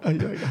 swallow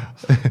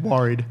it.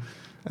 Worried.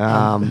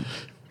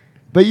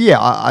 But yeah,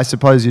 I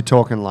suppose you're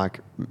talking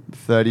like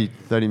 30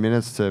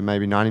 minutes to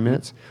maybe 90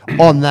 minutes.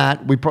 On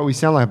that, we probably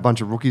sound like a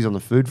bunch of rookies on the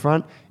food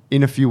front.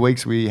 In a few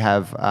weeks, we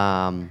have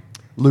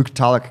Luke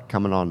Tulloch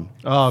coming on,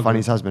 Oh,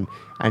 Funny's good. husband,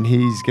 and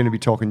he's going to be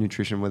talking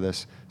nutrition with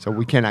us. So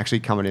we can actually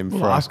come at him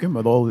We'll for ask him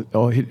with all,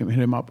 or hit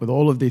him up with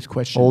all of these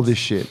questions. all this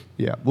shit.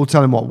 Yeah, we'll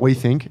tell him what we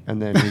think,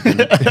 and then he can,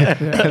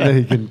 and then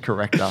he can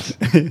correct us.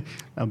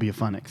 That'll be a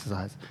fun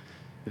exercise.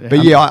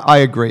 But yeah, I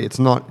agree. It's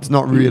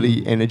not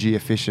really energy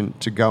efficient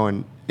to go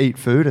and eat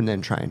food and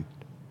then train.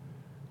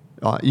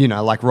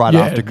 Like right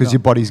Yeah, after, because no. your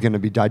body's going to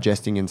be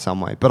digesting in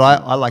some way. But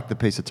I like the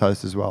piece of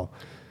toast as well.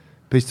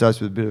 Piece of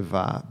toast with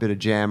a bit of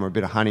jam or a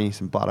bit of honey,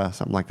 some butter,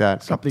 something like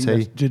that. something cup of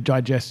tea. to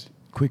digest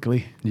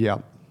quickly. Yeah.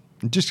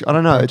 Just I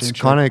don't know. Protein It's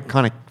shake.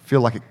 kind of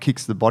feel like it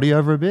kicks the body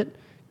over a bit,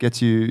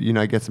 gets you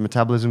gets the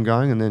metabolism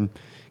going, and then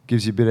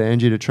gives you a bit of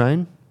energy to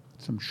train.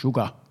 Some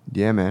sugar.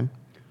 Yeah, man.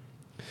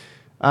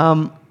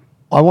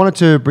 I wanted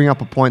to bring up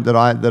a point that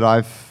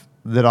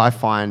I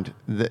find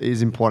that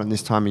is important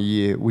this time of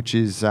year, which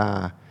is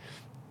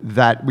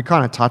that we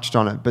kind of touched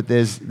on it, but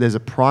there's a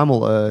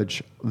primal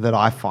urge that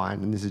I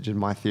find, and this is just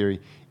my theory,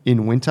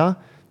 in winter,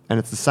 and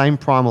it's the same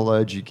primal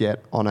urge you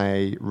get on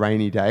a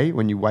rainy day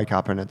when you wake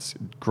up and it's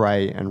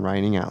grey and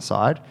raining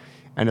outside,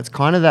 and it's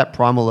kind of that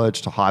primal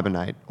urge to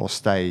hibernate or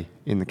stay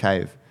in the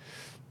cave.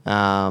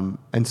 And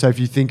so if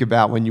you think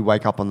about when you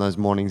wake up on those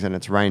mornings and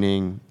it's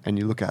raining and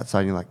you look outside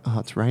and you're like, oh,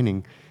 it's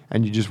raining,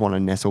 and you just want to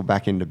nestle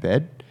back into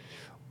bed,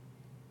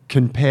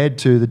 compared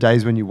to the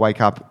days when you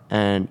wake up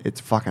and it's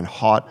fucking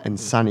hot and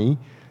sunny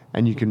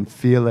and you can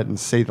feel it and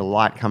see the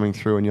light coming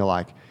through and you're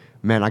like,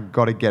 man, I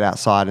got to get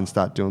outside and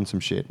start doing some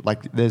shit.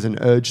 Like there's an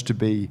urge to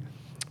be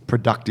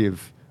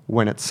productive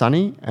when it's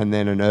sunny and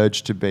then an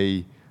urge to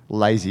be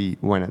lazy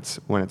when it's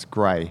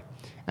grey.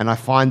 And I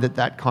find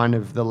that kind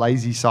of the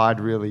lazy side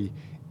really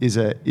is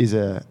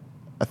a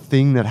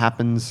thing that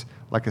happens,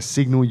 like a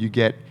signal you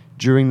get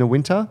during the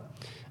winter.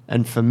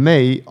 And for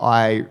me,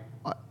 I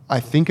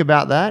think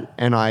about that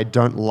and I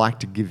don't like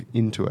to give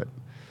into it.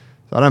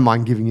 So I don't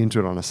mind giving into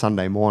it on a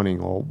Sunday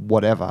morning or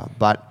whatever,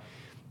 but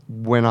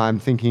when I'm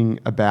thinking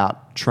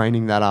about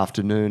training that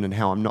afternoon and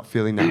how I'm not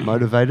feeling that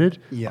motivated,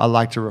 Yeah. I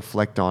like to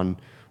reflect on,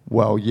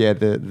 well, yeah,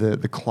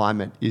 the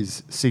climate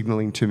is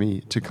signaling to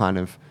me to kind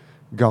of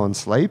go and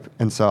sleep,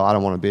 and so I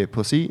don't want to be a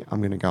pussy. I'm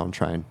going to go and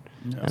train.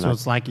 And So I-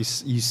 it's like you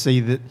see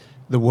that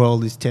the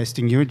world is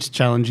testing you, it's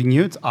challenging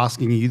you, it's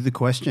asking you the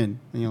question,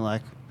 and you're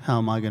like, how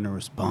am I going to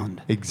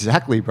respond?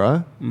 exactly,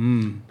 bro.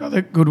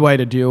 Another good way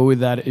to deal with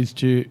that is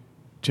to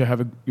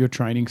have your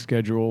training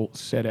schedule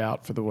set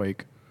out for the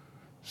week.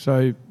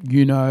 So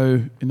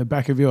in the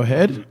back of your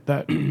head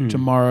that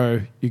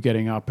tomorrow you're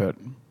getting up at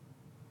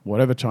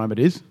whatever time it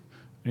is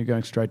and you're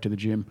going straight to the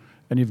gym,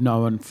 and you've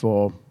known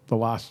for the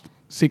last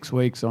 6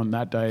 weeks on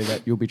that day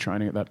that you'll be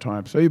training at that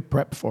time. So you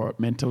prep for it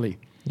mentally.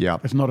 Yeah.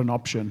 It's not an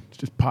option. It's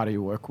just part of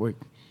your work week.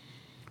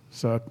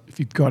 So if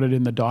you've got it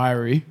in the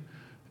diary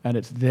and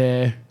it's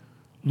there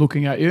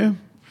looking at you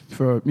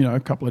for a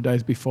couple of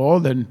days before,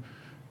 then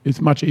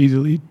it's much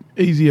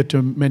easier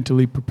to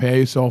mentally prepare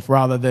yourself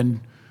rather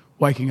than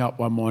waking up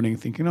one morning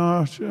thinking,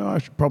 I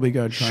should probably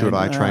go train. Should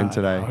I train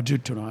today? I'll do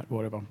tonight,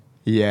 whatever.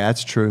 Yeah,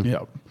 that's true. Yeah.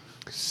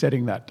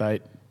 Setting that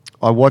date.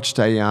 I watched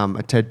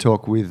a TED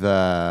Talk with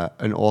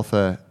an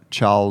author,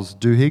 Charles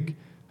Duhigg,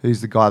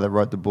 who's the guy that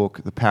wrote the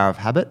book, The Power of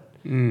Habit.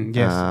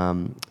 Yes.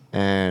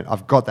 And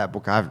I've got that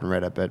book. I haven't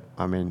read it, but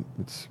I mean,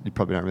 you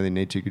probably don't really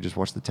need to. You could just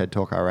watch the TED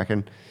Talk, I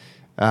reckon.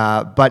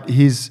 But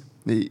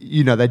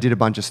they did a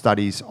bunch of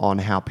studies on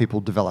how people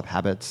develop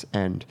habits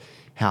and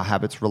how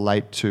habits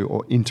relate to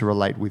or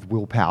interrelate with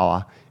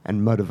willpower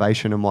and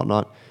motivation and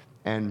whatnot.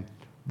 And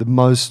the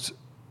most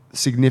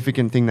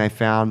significant thing they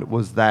found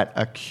was that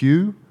a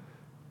cue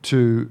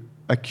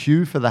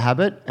for the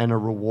habit and a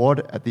reward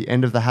at the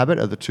end of the habit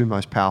are the two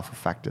most powerful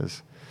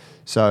factors.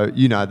 So,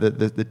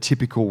 the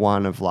typical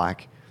one of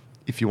like,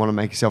 if you want to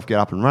make yourself get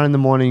up and run in the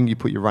morning, you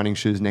put your running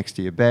shoes next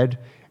to your bed,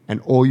 and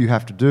all you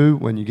have to do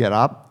when you get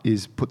up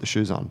is put the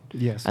shoes on.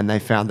 Yes. And they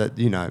found that,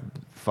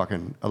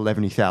 fucking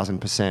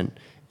 11,000%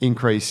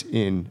 increase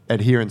in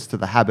adherence to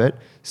the habit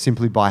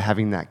simply by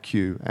having that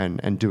cue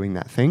and doing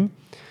that thing.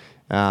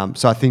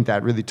 So I think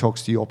that really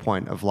talks to your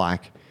point of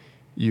like,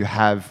 you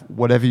have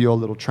whatever your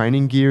little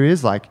training gear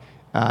is, like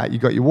you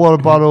got your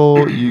water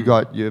bottle, you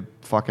got your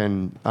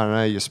fucking, I don't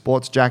know, your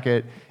sports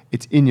jacket,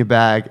 it's in your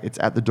bag, it's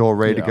at the door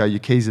ready to go, your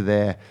keys are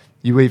there.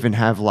 You even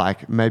have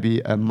like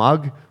maybe a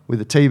mug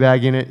with a tea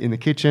bag in it in the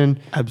kitchen.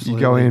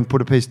 Absolutely. You go in,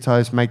 put a piece of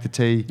toast, make the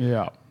tea.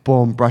 Yeah.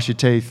 Boom, brush your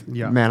teeth.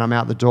 Yeah. Man, I'm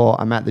out the door.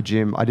 I'm at the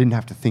gym. I didn't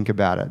have to think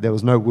about it. There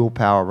was no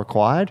willpower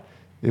required.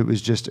 It was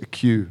just a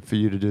cue for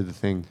you to do the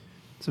thing.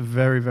 It's a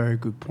very, very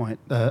good point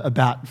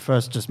about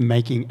first just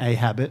making a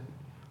habit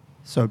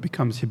so it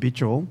becomes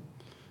habitual.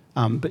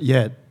 But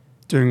yeah,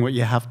 doing what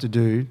you have to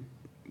do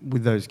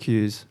with those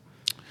cues.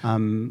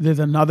 There's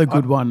another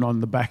good one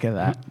on the back of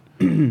that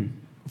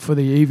for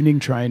the evening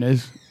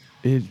trainers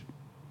is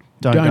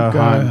Don't go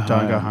home.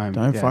 Don't go home.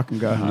 Don't Yeah. fucking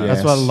go home. Yeah.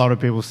 That's what a lot of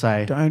people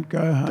say. Don't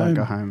go home. Don't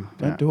go home.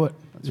 Don't Yeah. do it.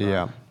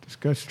 Yeah. Just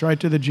go straight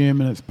to the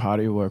gym and it's part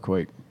of your work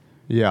week.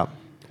 Yeah.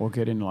 Or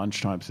get in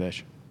lunchtime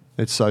session.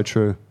 It's so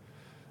true.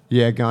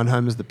 Yeah, going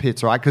home is the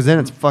pits, right? Because then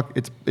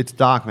it's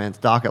dark, man. It's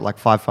dark at like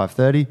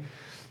 5:30.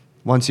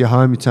 Once you're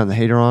home, you turn the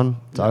heater on.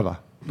 It's over.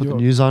 Put the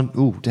You're- news on.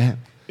 Ooh, damn.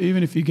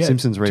 Even if you get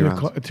Simpsons to,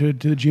 reruns. to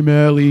the gym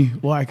early,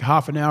 like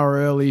half an hour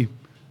early,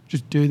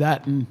 just do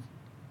that and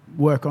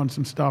work on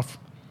some stuff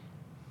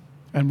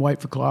and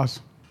wait for class.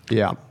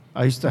 Yeah.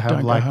 I used to have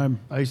Don't go home.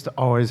 I used to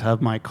always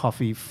have my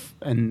coffee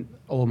and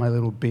all my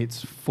little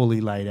bits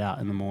fully laid out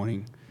in the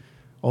morning.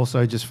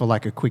 Also, just for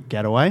like a quick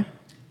getaway.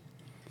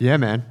 Yeah,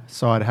 man.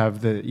 So I'd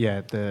have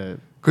the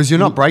Because you're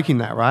not breaking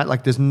that, right?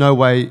 Like, there's no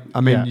way.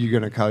 I mean, Yeah. you're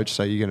going to coach,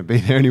 so you're going to be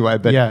there anyway.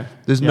 But Yeah.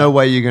 there's Yeah. no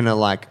way you're going to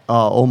like, oh,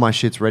 all my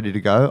shit's ready to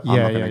go. I'm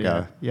not going to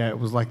go. Yeah, it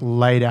was like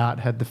laid out,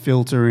 had the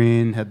filter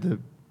in, had the,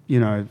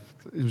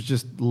 it was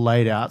just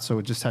laid out. So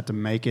it just had to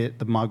make it.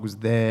 The mug was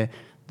there.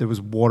 There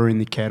was water in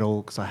the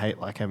kettle because I hate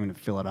like having to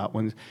fill it up.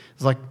 When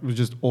it's like, it was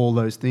just all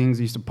those things.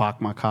 I used to park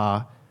my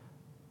car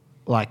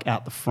like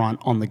out the front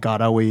on the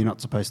gutter where you're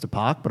not supposed to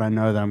park, but I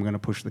know that I'm going to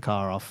push the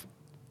car off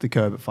the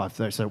curb at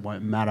 5:30, so it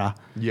won't matter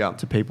Yeah.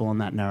 to people on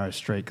that narrow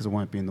street because it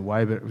won't be in the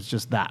way. But it was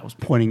just that. It was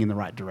pointing in the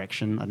right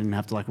direction. I didn't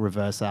have to like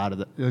reverse out of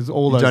it. It was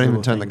all You those don't even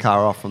little turn the things.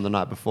 car off from the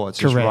night before. It's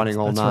just Correct, running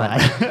all that's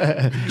night.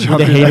 right. With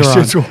Jumping the heater that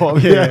shit's on. warm.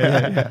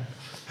 Yeah.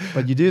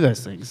 But you do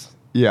those things.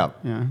 Yeah.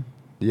 Yeah.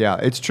 Yeah,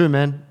 it's true,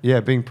 man. Yeah,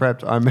 being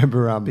prepped. I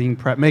remember Being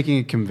prep, making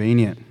it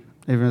convenient.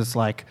 Even if it's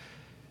like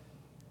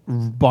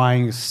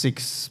buying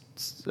 6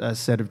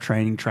 set of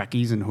training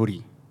trackies and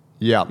hoodie,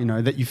 yeah.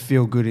 that you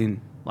feel good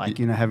in. Like,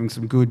 having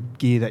some good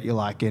gear that you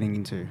like getting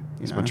into.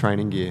 It's my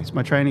training gear. It's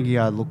my training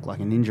gear. I look like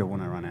a ninja when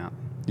I run out.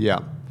 Yeah.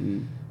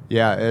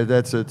 Yeah,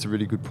 that's a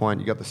really good point.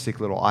 You got the sick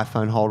little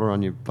iPhone holder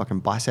on your fucking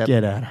bicep.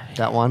 Get out of here.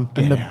 That one.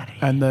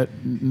 And the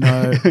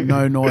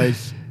no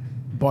noise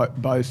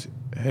Bose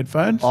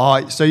headphones.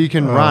 Oh, so you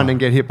can run and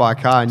get hit by a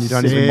car and you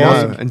don't even Sick.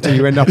 know until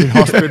you end up in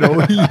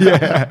hospital.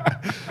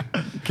 Yeah.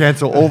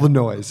 Cancel all the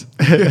noise.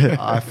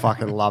 I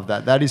fucking love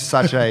that. That is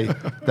such a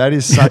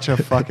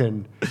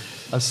fucking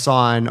a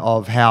sign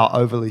of how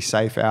overly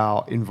safe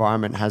our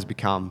environment has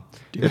become.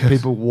 If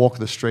people walk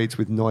the streets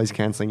with noise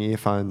cancelling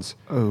earphones.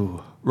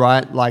 Oh.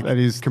 Right? Like That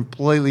is-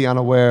 completely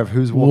unaware of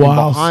who's walking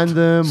Whilst behind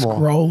them or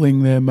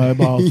scrolling their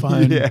mobile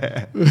phone.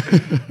 yeah.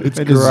 It's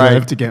They great.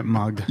 deserve to get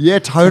mugged. Yeah,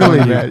 totally,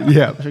 man.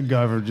 Yeah. I should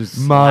go over and just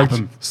slap Mugged,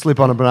 'em. slip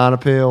on a banana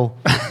peel,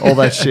 all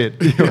that shit.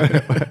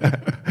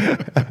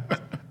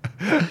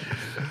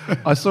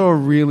 I saw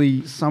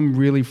some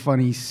really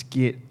funny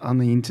skit on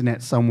the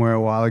internet somewhere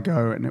a while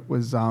ago, and it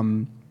was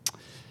it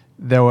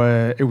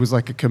was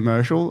like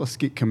a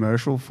skit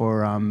commercial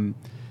for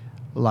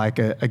like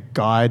a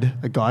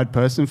guide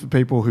person for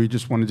people who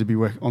just wanted to be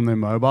on their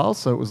mobiles.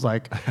 So it was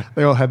like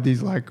they all had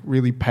these like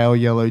really pale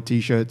yellow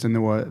t-shirts, and they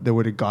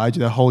were to guide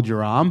you. They hold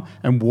your arm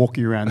and walk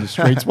you around the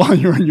streets while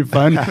you're on your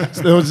phone.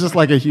 So there was just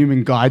like a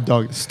human guide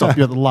dog to stop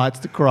you at the lights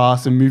to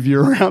cross and move you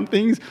around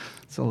things.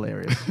 It's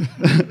hilarious.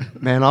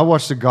 Man, I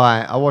watched a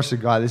guy,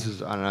 this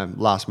is, I don't know,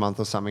 last month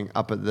or something,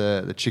 up at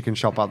the chicken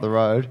shop up the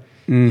road.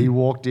 He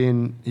walked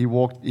in,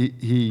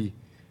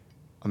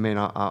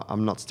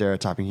 I'm not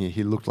stereotyping here.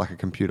 He looked like a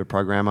computer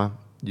programmer.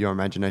 Your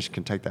imagination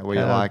can take that where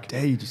you How like.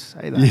 dare you just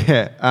say that?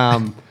 Yeah.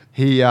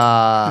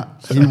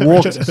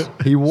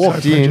 He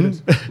walked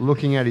in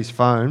looking at his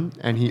phone,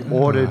 and he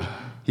ordered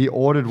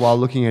while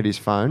looking at his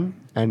phone,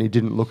 and he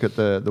didn't look at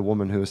the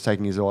woman who was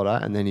taking his order,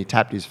 and then he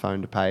tapped his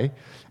phone to pay,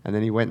 and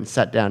then he went and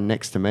sat down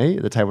next to me,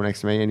 at the table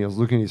next to me, and he was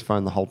looking at his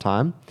phone the whole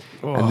time.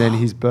 And then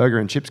his burger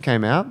and chips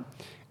came out,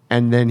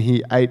 and then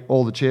he ate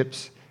all the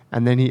chips,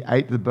 and then he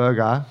ate the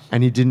burger,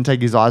 and he didn't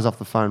take his eyes off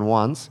the phone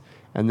once,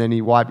 and then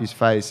he wiped his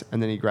face,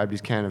 and then he grabbed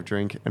his can of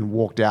drink and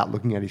walked out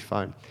looking at his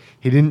phone.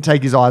 He didn't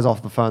take his eyes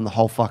off the phone the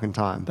whole fucking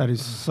time. That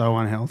is so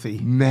unhealthy.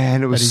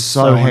 Man, it was That is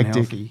so so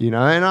hectic, unhealthy.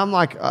 And I'm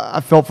like, I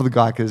felt for the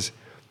guy because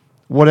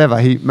whatever,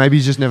 maybe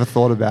he's just never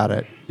thought about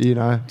it, You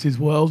know? It's his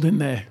world in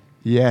there.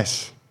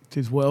 Yes. It's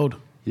his world.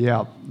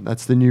 Yeah.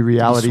 That's the new You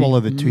reality. swallow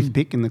the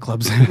toothpick in the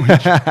club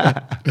sandwich.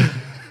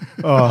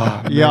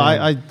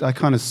 I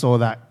kind of saw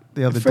that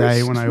the other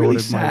day when I really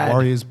ordered sad. my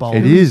Warriors bowl.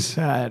 It is.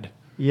 Sad.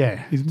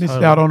 Yeah. He's missed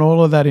totally. out on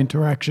all of that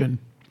interaction.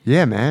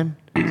 Yeah, man.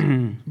 No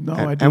And,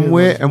 idea. and what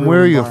where his and real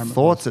where are your environment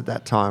thoughts at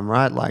that time,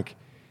 right? Like,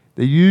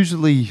 they're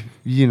usually,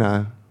 you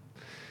know,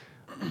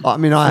 I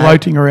mean, was.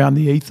 Floating around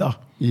the ether.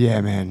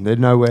 yeah, man, they're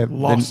nowhere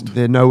Lost.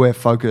 They're nowhere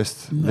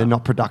focused. No. They're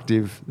not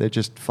productive. They're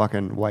just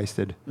fucking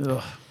wasted.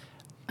 Ugh.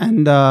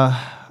 And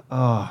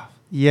I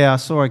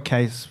saw a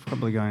case,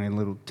 probably going in a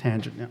little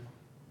tangent now.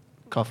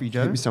 Coffee,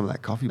 Joe? Give me some of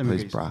that coffee, Let me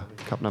please, get you bruh.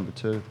 Cup number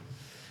 2.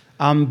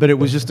 But it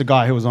was just a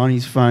guy who was on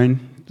his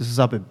phone. This is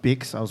up at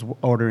Bix. I was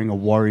ordering a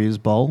Warriors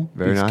bowl.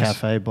 Very Bix nice.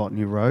 Cafe,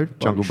 Botany Road.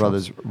 Jungle Botany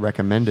Brothers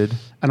recommended.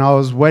 And I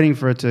was waiting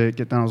for it to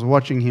get done. I was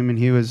watching him, and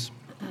he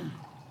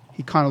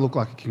kind of looked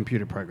like a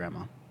computer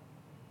programmer.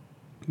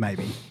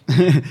 Maybe.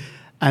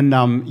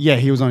 And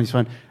he was on his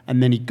phone.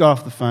 And then he got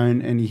off the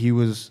phone, and he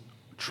was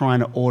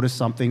trying to order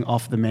something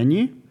off the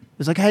menu. It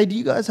was like, hey, do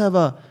you guys have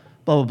a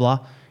blah, blah,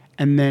 blah?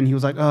 And then he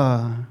was like,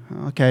 oh,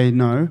 okay,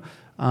 no.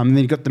 And then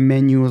he got the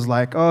menu, was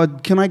like, oh,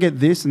 can I get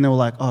this? And they were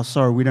like, oh,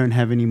 sorry, we don't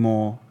have any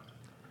more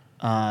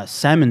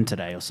salmon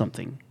today or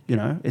something. You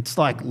know, it's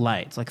like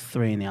late. It's like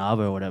 3 in the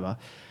arvo or whatever.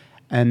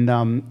 And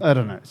I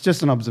don't know. It's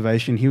just an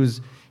observation. He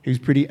was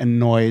pretty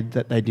annoyed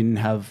that they didn't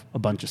have a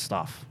bunch of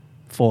stuff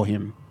for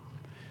him.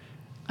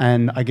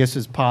 And I guess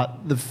as part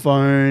the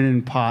phone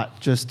and part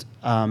just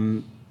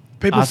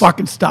People us-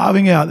 fucking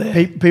starving out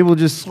there. people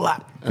just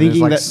slap And there's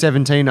thinking like that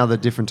 17 other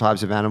different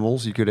types of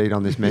animals you could eat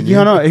on this menu.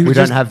 Yeah, no, he we was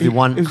don't just- have the he-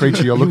 one he was-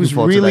 creature you're he looking was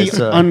for really today,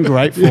 sir.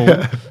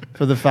 ungrateful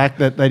for the fact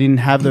that they didn't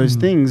have those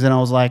things, and I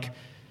was like,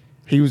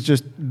 he was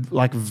just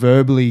like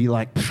verbally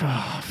like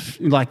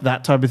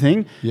that type of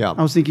thing. Yeah.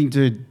 I was thinking,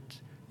 dude,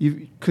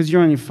 because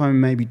you're on your phone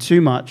maybe too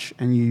much,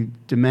 and you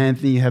demand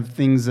that you have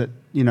things that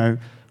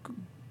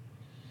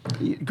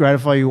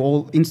gratify you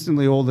all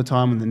instantly all the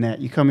time on the net.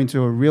 You come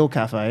into a real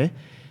cafe.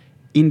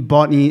 In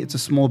Botany, it's a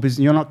small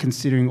business. You're not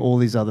considering all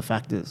these other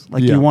factors.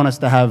 Like, Yeah. you want us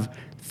to have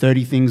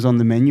 30 things on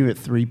the menu at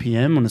 3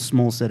 p.m. on a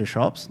small set of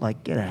shops?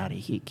 Like, get out of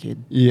here,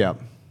 kid. Yeah.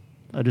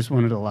 I just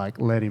wanted to, like,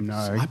 let him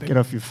know. Slap him. Get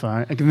off your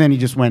phone. And then he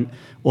just went,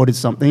 ordered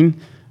something,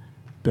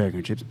 burger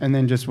and chips, and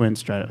then just went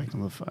straight back on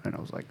the phone. I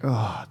was like, oh,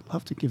 I'd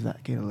love to give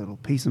that kid a little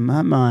piece of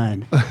my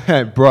mind.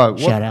 Hey, bro.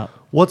 Shout out.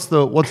 What's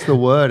the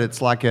word? It's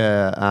like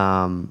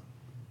a...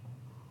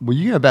 were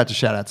you about to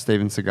shout out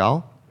Steven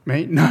Seagal?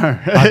 Me? No.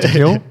 Hard to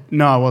kill?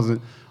 No, I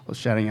wasn't. I was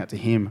shouting out to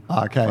him.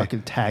 Okay. If I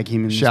could tag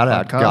him in Shout this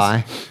out,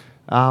 podcast.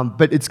 guy.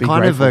 But it's Be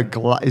kind of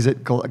grateful. is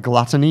it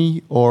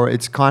gluttony, or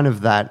it's kind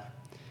of that?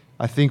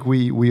 I think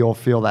we all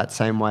feel that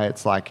same way.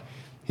 It's like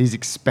he's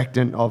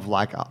expectant of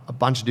like a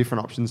bunch of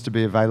different options to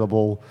be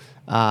available,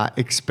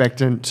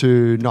 expectant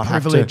to not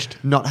Privileged.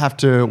 have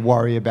to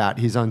worry about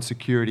his own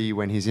security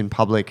when he's in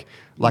public.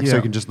 Like, so Yeah.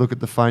 he can just look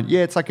at the phone.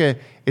 Yeah, it's like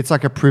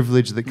a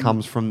privilege that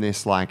comes from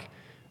this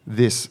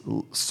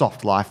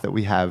soft life that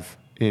we have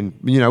in,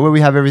 where we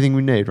have everything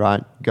we need,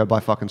 right? Go buy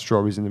fucking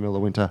strawberries in the middle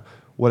of winter,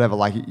 whatever.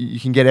 Like, you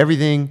can get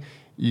everything,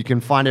 you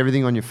can find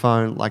everything on your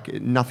phone.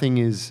 Like, nothing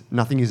is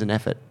an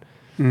effort.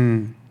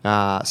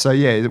 So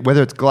yeah,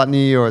 whether it's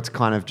gluttony or it's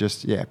kind of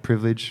just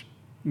privilege.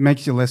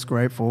 Makes you less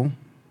grateful.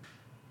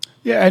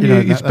 Yeah, and You know,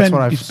 you that's spend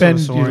what I you sort of spend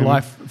saw your him.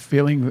 life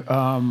feeling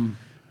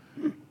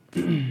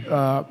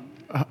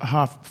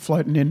half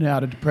floating in and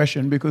out of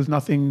depression because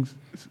nothing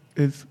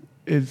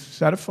is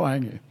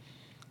satisfying you.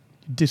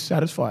 You're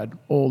dissatisfied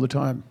all the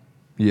time.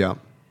 Yeah,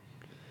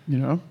 You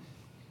know.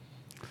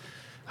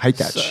 hate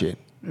that So- shit.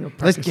 You know, Let's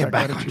practice get that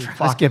back on gratitude. track.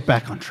 Let's get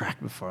back on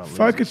track before I lose it.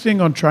 Focusing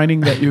on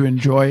training that you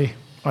enjoy,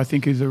 I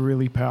think, is a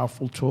really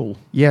powerful tool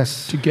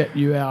Yes. to get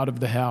you out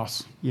of the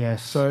house.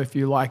 Yes. So if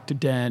you like to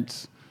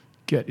dance,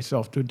 get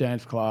yourself to a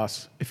dance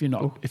class. If you're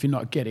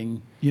not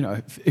getting,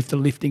 if the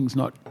lifting's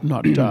not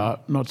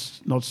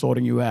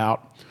sorting you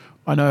out,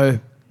 I know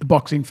the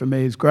boxing for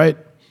me is great.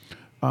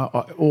 I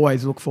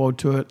always look forward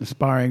to it. The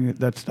sparring,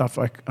 that stuff,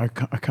 I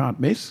can't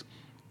miss.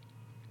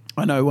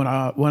 I know when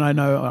I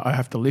know I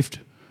have to lift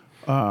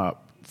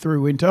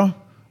through winter,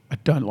 I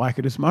don't like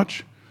it as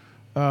much,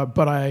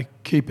 but I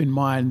keep in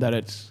mind that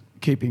it's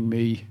keeping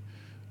me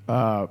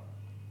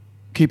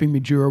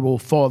durable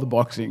for the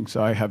boxing.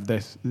 So I have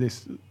this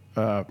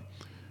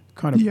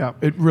kind of Yeah.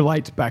 it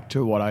relates back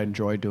to what I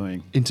enjoy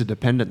doing.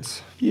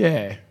 Interdependence.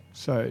 Yeah.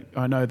 So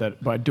I know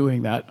that by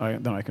doing that,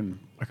 then I can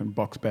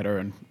box better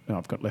and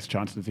I've got less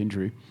chances of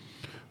injury.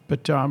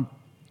 But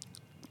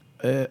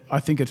I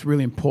think it's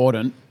really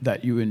important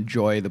that you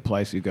enjoy the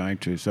place you're going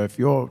to. So if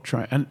you're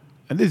trying,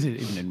 and this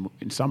is even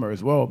in summer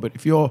as well, but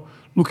if you're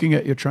looking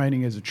at your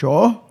training as a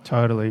chore,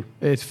 Totally.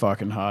 it's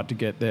fucking hard to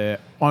get there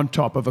on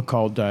top of a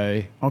cold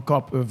day, on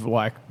top of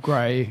like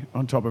grey,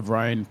 on top of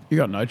rain. You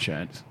got no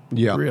chance.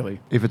 Yeah, Really.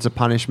 If it's a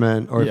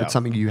punishment or if Yeah. it's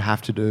something you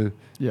have to do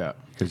Yeah.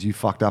 because you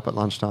fucked up at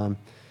lunchtime.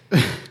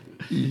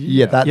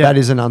 That Yeah.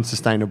 is an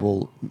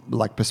unsustainable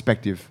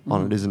perspective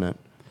on it, isn't it?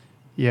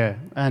 Yeah.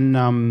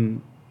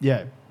 And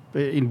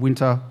in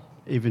winter,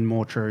 even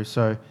more true.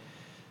 So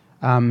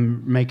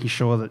making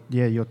sure that,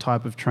 your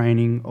type of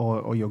training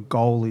or your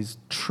goal is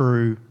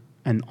true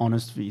and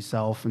honest for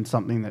yourself and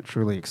something that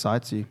truly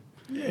excites you.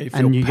 Yeah, you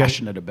feel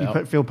passionate about.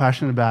 You feel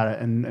passionate about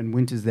it, and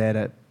winter's there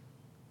to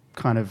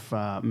kind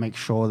of make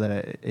sure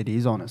that it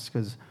is honest,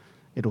 because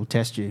it'll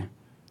test you.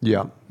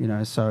 Yeah.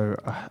 So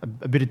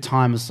a bit of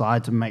time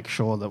aside to make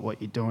sure that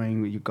what you're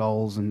doing, your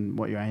goals and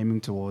what you're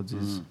aiming towards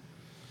is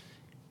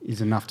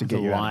enough to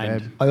get you out of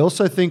bed. I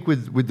also think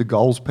with the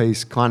goals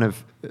piece, kind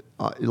of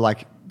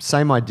like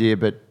same idea,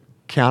 but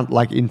count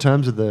like in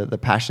terms of the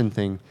passion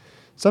thing.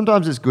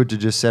 Sometimes it's good to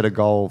just set a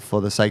goal for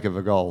the sake of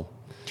a goal.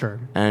 True.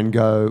 And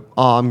go,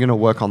 I'm going to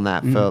work on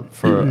that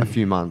for a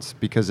few months,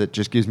 because it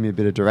just gives me a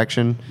bit of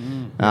direction.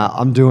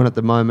 I'm doing at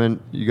the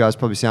moment, you guys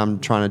probably see I'm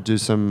trying to do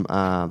some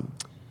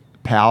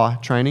power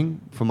training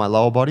for my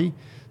lower body.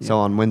 So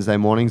on Wednesday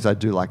mornings, I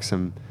do like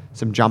some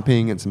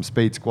jumping and some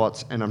speed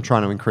squats, and I'm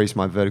trying to increase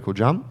my vertical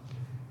jump.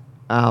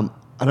 I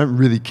don't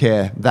really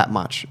care that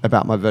much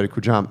about my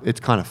vertical jump. It's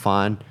kind of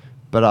fine,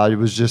 but I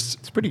was just...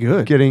 It's pretty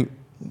good.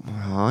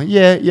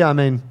 Yeah, I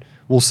mean,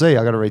 we'll see.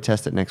 I got to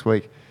retest it next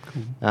week.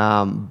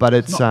 But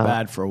it's not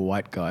bad for a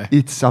white guy.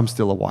 I'm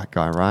still a white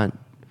guy, right?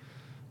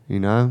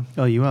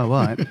 Oh, you are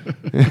white.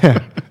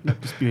 Yeah. Not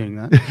disputing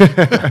that.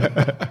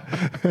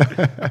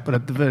 But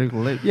at the vertical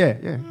leap, yeah.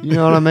 You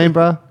know what I mean,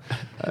 bro?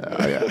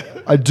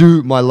 I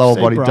do. My lower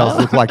body bro. does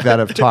look like that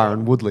of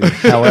Tyron Woodley.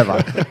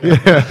 However,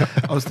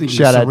 I was thinking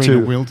shout out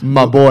Serena to Wilton.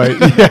 my boy.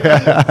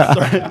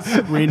 Sorry,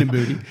 Serena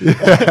booty.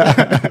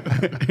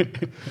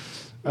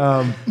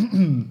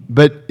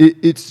 But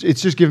it's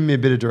just given me a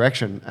bit of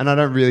direction, and I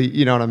don't really,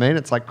 you know what I mean?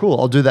 It's like, cool,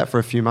 I'll do that for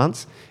a few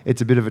months.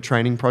 It's a bit of a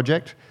training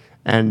project,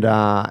 and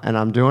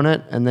I'm doing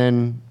it, and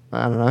then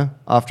I don't know,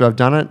 after I've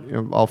done it,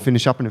 I'll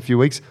finish up in a few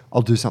weeks.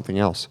 I'll do something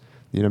else.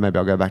 Maybe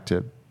I'll go back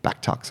to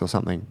back tucks or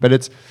something. But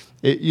it's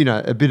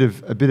a bit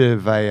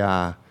of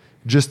a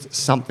just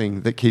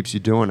something that keeps you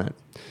doing it.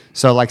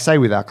 So like say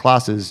with our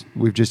classes,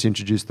 we've just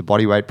introduced the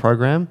bodyweight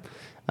program.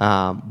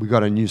 We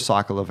got a new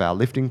cycle of our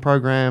lifting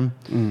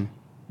program.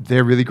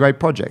 They're really great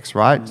projects,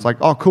 right? It's like,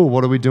 oh, cool.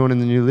 What are we doing in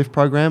the new lift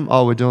program?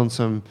 Oh, we're doing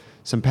some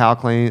power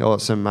clean or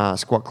some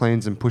squat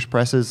cleans and push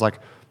presses. Like,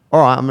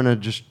 all right, I'm going to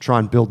just try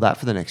and build that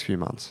for the next few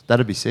months.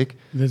 That'd be sick.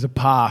 There's a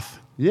path.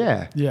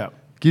 Yeah. Yeah.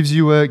 Gives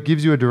you a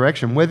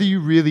direction. Whether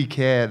you really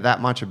care that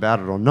much about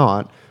it or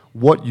not,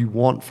 what you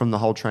want from the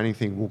whole training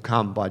thing will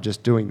come by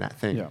just doing that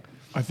thing. Yeah.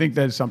 I think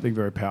there's something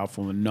very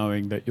powerful in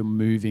knowing that you're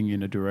moving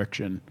in a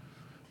direction.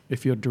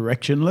 If you're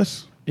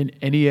directionless in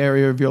any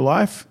area of your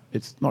life,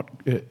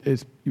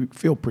 you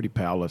feel pretty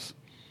powerless.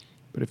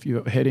 But if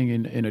you're heading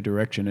in a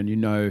direction and you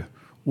know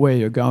where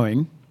you're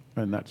going,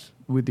 and that's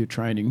with your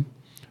training,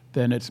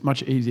 then it's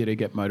much easier to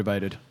get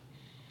motivated.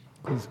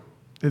 Because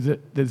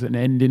there's an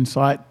end in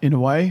sight in a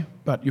way,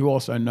 but you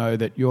also know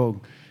that you're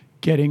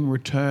getting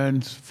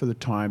returns for the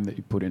time that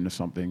you put into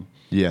something.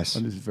 Yes.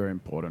 And this is very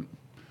important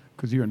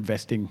because you're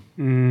investing.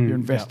 You're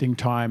investing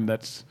time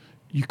that's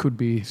you could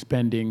be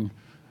spending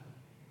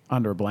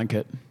under a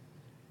blanket.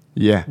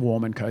 Yeah.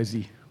 Warm and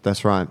cozy.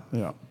 That's right.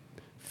 Yeah.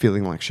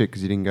 Feeling like shit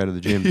because you didn't go to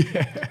the gym.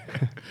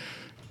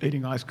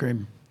 Eating ice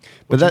cream.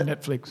 But Watching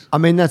Netflix. I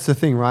mean, that's the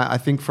thing, right? I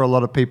think for a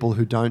lot of people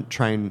who don't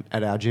train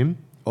at our gym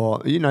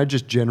or,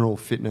 just general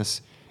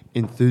fitness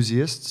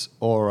enthusiasts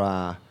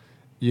or,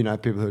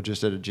 people who are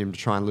just at a gym to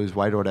try and lose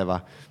weight or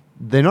whatever,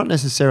 they're not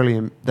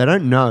necessarily, they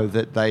don't know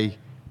that they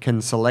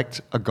can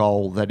select a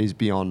goal that is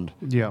beyond,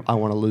 I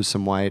want to lose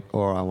some weight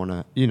or I want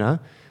to,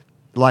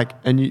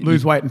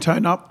 lose weight and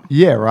tone up.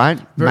 Yeah, right.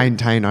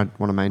 Maintain. I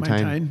want to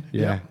maintain. Maintain,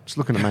 Yeah. yeah. Just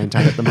looking to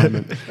maintain at the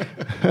moment.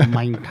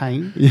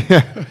 Maintain.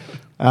 Yeah.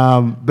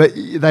 But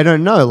they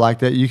don't know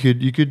that you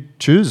could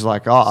choose I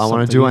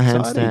want to do a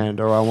Something handstand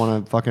or I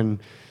want to fucking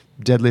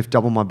deadlift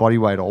double my body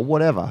weight or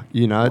whatever.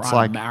 It's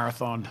Run a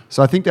marathon.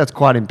 So I think that's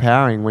quite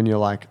empowering when you're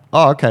like,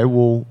 oh, okay,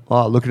 well,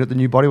 looking at the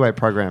new bodyweight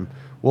program.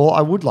 Well,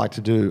 I would like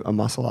to do a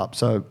muscle up.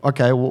 So,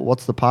 okay, well,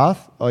 what's the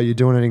path? Oh, you're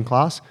doing it in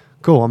class?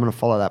 Cool, I'm going to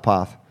follow that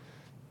path.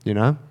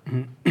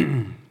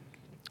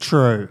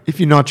 True. If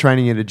you're not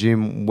training at a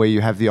gym where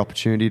you have the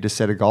opportunity to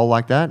set a goal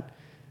like that,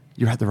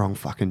 you're at the wrong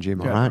fucking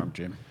gym, all right? Wrong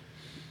gym.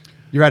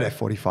 You're at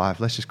F45.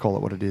 Let's just call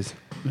it what it is.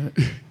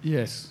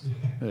 Yes.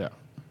 Yeah.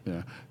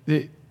 Yeah.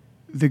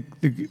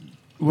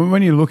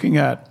 When you're looking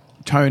at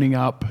toning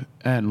up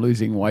and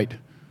losing weight,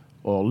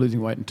 or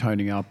losing weight and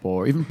toning up,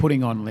 or even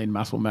putting on lean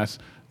muscle mass,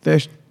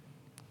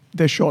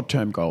 they're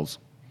short-term goals.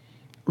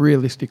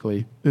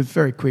 Realistically, it's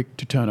very quick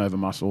to turn over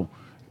muscle.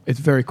 It's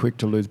very quick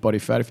to lose body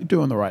fat if you're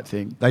doing the right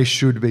thing. They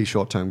should be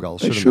short-term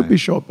goals, They should be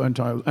short-term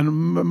goals.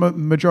 And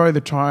majority of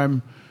the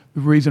time,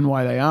 the reason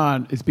why they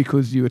aren't is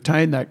because you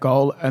attain that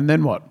goal and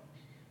then what?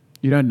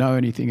 You don't know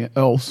anything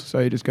else, so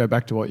you just go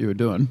back to what you were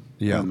doing.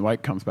 Yeah. And the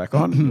weight comes back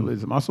on, you lose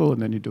the muscle, and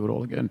then you do it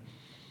all again.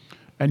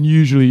 And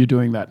usually you're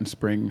doing that in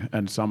spring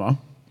and summer.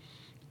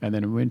 And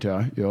then in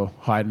winter, you're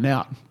hiding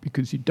out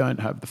because you don't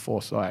have the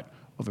foresight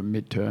of a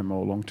midterm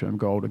or long-term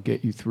goal to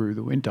get you through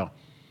the winter.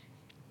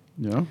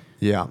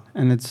 Yeah.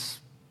 And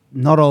it's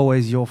not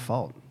always your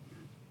fault.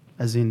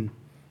 As in,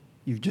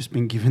 you've just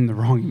been given the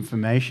wrong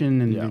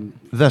information and Yeah. been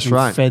That's been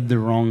right. fed the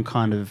wrong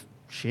kind of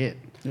shit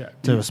Yeah.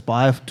 to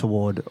aspire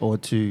toward or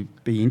to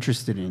be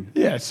interested in.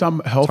 Yeah,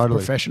 some health Totally.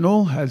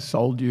 professional has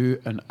sold you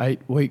an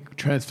 8-week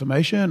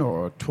transformation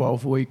or a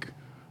 12-week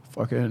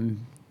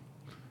fucking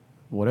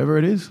whatever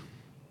it is.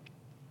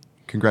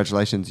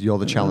 Congratulations, you're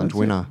the challenge That's it.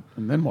 winner.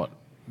 And then what?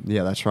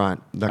 Yeah, that's right.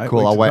 That's 8 cool.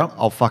 weeks I'll is wait. up.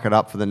 I'll fuck it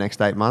up for the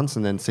next 8 months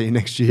and then see you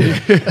next year.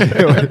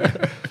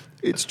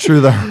 It's true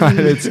though, right?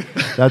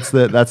 That's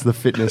the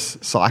fitness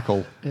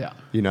cycle. Yeah.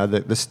 You know,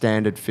 the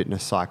standard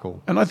fitness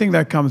cycle. And I think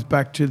that comes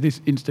back to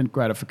this instant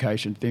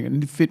gratification thing.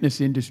 And the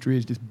fitness industry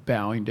is just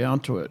bowing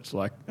down to it. It's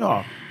like,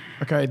 oh,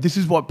 okay, this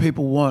is what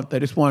people want. They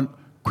just want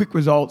quick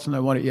results and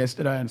they want it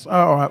yesterday. And it's, oh,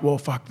 all right, well,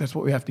 fuck, that's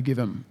what we have to give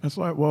them. It's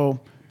like, well,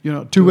 you're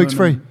not 2 weeks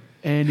doing free. them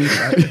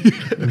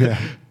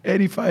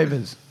any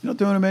favors. You're not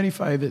doing them any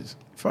favors.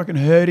 Fucking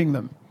hurting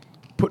them.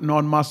 Putting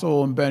on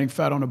muscle and burning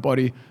fat on a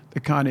body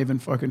that can't even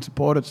fucking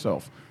support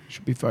itself. You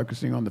should be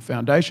focusing on the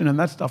foundation, and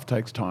that stuff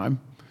takes time.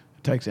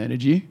 It takes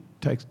energy.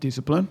 It takes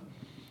discipline.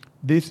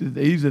 These are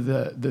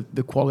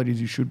the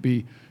qualities you should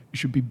be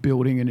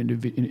building in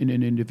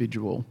an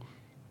individual.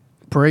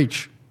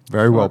 Preach.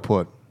 Very well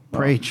put.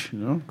 Preach. You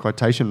know,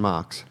 Quotation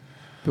marks.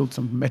 build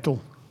some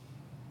metal.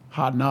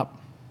 Harden up.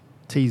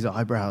 T's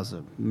eyebrows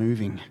are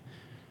moving.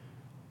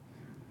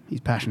 He's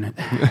passionate.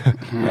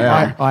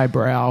 Yeah.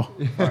 Eyebrow.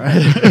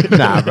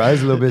 Nah, bro,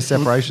 there's a little bit of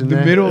separation The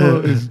there.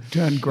 middle is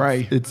turned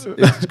grey. It's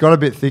got a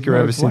bit thicker No,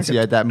 ever it's since like he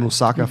a- ate that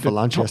moussaka for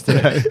lunch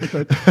yesterday.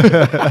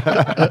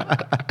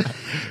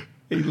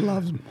 He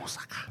loves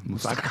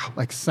moussaka.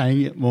 Like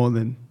saying it more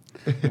than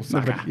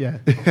moussaka. Yeah.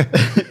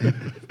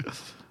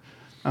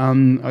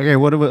 Okay,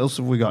 what else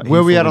have we got? Where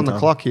are here we for at on the winter?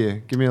 clock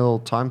here? Give me a little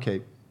time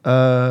keep.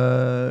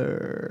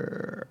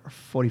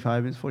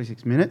 45 minutes,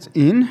 46 minutes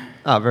in.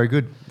 Ah, very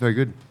good, very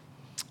good.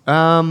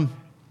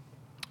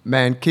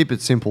 Man, keep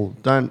it simple.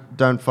 Don't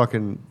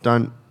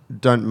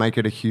make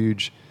it a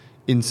huge,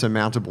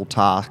 insurmountable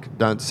task.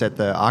 Don't set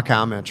the okay.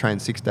 I'm going to train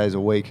 6 days a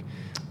week.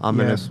 I'm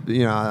Yes.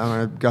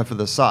 gonna go for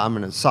the side. I'm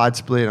gonna side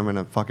split. I'm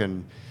gonna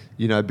fucking,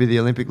 be the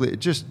Olympic.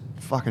 Just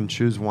fucking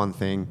choose one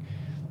thing.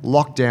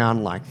 Lock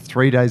down like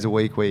 3 days a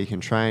week where you can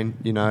train.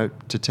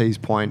 To T's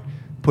point,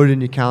 put it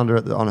in your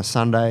calendar on a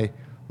Sunday,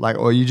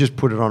 or you just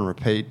put it on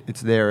repeat. It's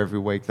there every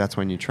week. That's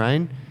when you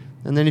train.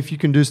 And then if you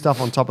can do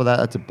stuff on top of that,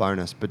 that's a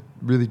bonus. But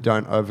really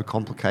don't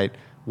overcomplicate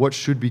what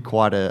should be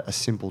quite a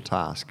simple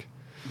task.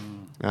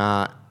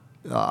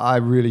 I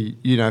really,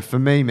 for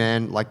me,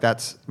 man,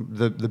 that's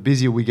the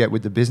busier we get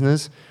with the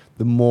business,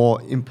 the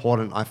more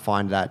important I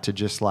find that to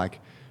just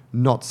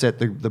not set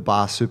the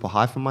bar super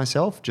high for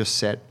myself, just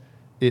set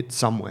it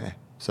somewhere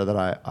so that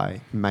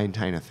I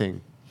maintain a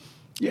thing.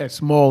 Yeah,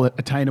 small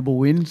attainable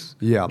wins.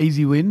 Yeah.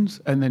 Easy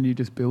wins, and then you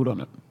just build on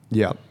it.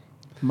 Yeah.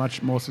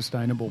 Much more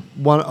sustainable.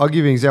 I'll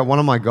give you an example. One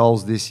of my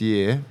goals this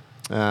year,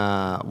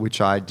 which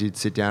I did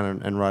sit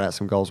down and write out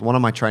some goals. One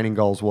of my training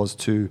goals was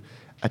to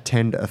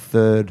attend a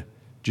third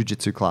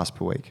jiu-jitsu class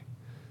per week.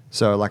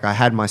 So I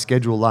had my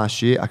schedule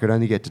last year. I could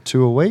only get to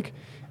 2 a week.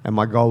 And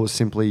my goal was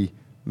simply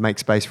make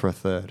space for a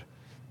third.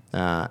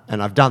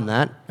 And I've done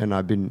that and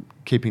I've been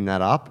keeping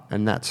that up.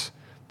 And that's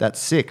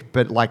sick.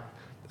 But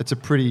it's a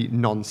pretty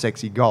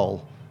non-sexy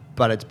goal,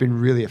 but it's been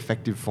really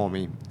effective for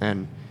me.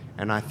 And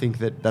I think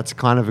that's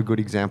kind of a good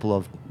example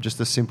of just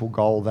a simple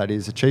goal that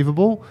is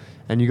achievable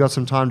and you got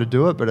some time to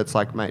do it, but it's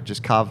mate,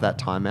 just carve that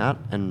time out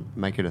and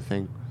make it a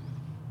thing.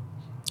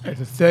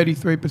 It's a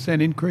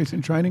 33% increase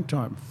in training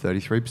time.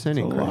 33% a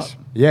increase. lot.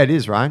 Yeah, it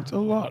is, right? It's a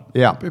lot.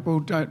 Yeah. People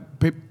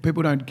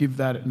don't give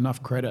that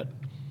enough credit.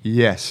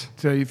 Yes.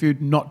 So if you're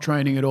not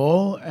training at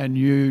all and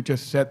you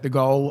just set the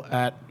goal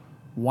at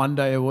 1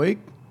 day a week,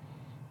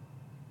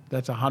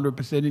 that's a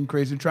 100%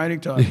 increase in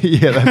training time.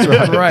 Yeah, that's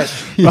right. Great.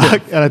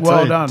 Fuck, and I tell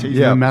Well you, done. T's Yeah.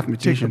 a Tick the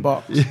mathematician.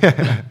 box.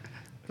 Yeah.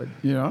 But,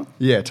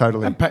 Yeah,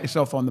 totally. and pat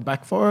yourself on the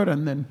back for it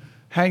and then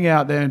hang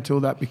out there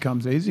until that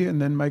becomes easy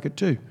and then make it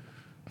 2.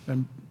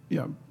 And,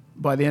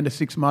 by the end of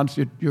 6 months,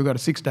 you've got a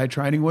 6-day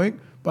training week,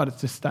 but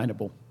it's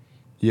sustainable.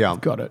 Yeah.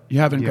 Got it. You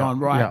haven't Yeah. gone,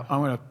 right, Yeah.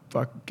 I'm going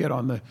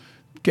to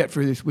get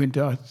through this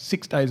winter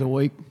 6 days a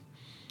week,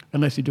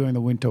 unless you're doing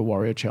the Winter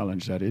Warrior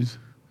Challenge, that is.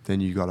 Then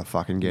you got to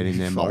fucking get in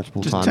there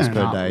multiple Just times turn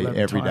per up day, 11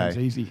 every times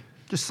day. Easy.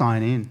 Just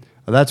sign in.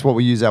 That's what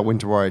we use our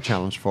Winter Warrior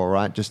Challenge for,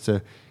 right? Just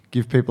to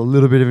give people a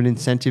little bit of an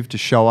incentive to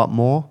show up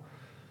more,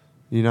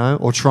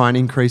 or try and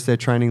increase their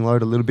training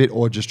load a little bit,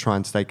 or just try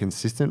and stay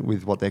consistent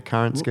with what their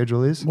current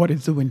schedule is. What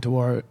is the Winter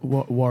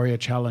Warrior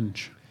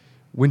Challenge?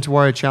 Winter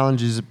Warrior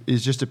Challenge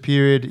is just a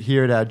period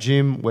here at our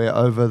gym where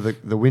over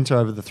the winter,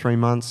 over the 3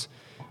 months,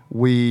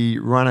 we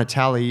run a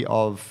tally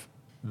of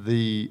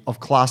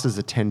classes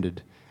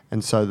attended.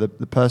 And so the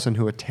person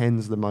who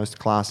attends the most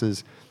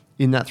classes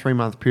in that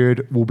 3-month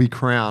period will be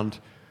crowned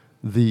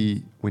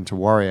the Winter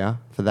Warrior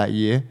for that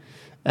year.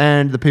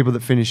 And the people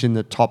that finish in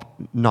the top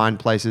 9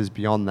 places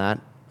beyond that,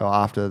 or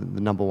after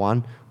the number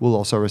 1, will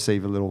also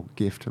receive a little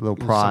gift, a little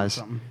prize.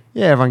 something.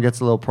 Yeah, everyone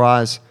gets a little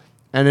prize.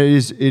 And it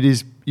is it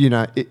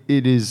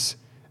is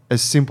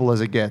as simple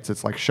as it gets.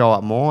 It's show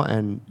up more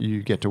and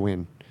you get to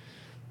win.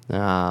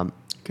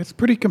 Gets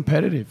pretty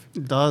competitive.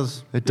 It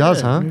does. It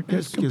does, huh? It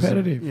gets Just gives a-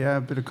 competitive. yeah,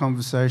 a bit of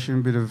conversation,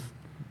 a bit of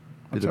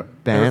Bit of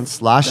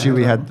bants. Last year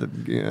we had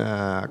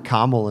the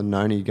Carmel and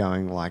Noni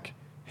going like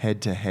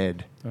head to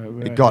head.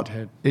 we're It got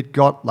head-to-head. it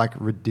got like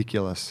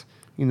ridiculous.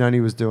 Noni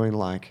was doing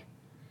like,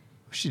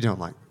 was she doing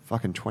like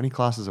fucking 20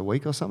 classes a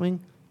week or something?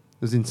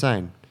 It was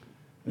insane.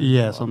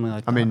 yeah, something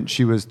like I that. mean,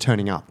 she was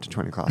turning up to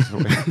 20 classes a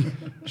week.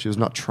 She was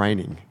not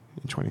training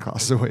in 20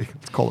 classes a week.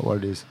 Let's call it what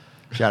it is.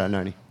 Shout out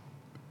Noni.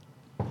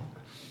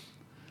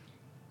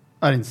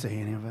 I didn't see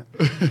any of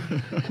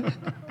it.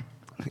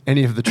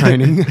 Any of the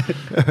training.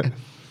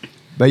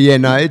 But yeah,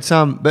 no, it's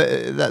but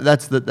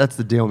that's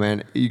the deal,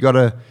 man. You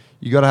gotta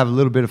have a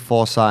little bit of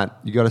foresight.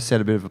 You gotta set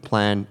a bit of a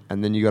plan,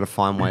 and then you gotta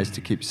find ways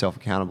to keep yourself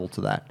accountable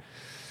to that.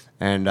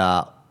 And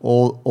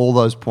all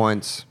those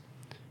points,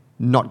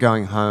 not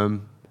going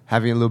home,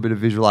 having a little bit of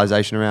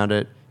visualization around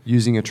it,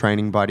 using a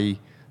training buddy,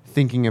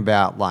 thinking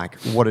about like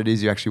what it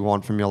is you actually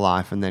want from your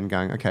life, and then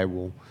going, okay,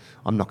 well,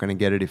 I'm not going to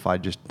get it if I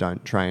just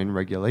don't train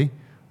regularly.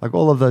 Like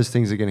all of those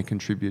things are going to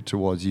contribute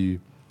towards you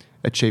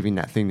achieving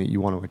that thing that you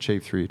want to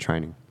achieve through your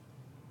training.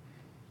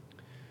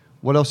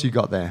 What else you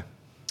got there?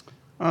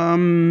 I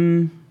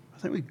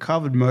think we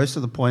covered most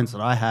of the points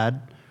that I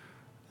had.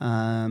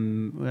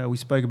 Well, we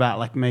spoke about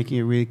like making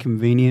it really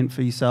convenient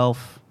for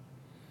yourself.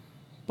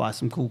 Buy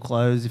some cool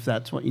clothes if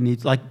that's what you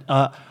need. Like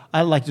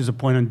I like there's a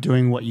point on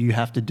doing what you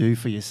have to do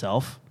for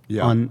yourself.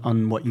 Yeah.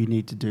 On what you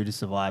need to do to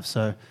survive.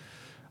 So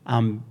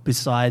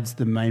besides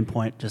the main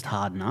point, just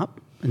harden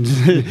up and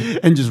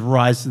just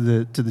rise to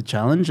the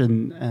challenge.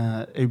 And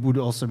it would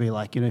also be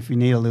like, if you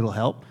need a little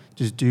help,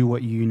 just do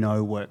what you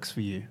know works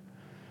for you.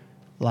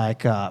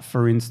 Like,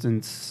 for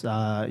instance,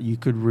 you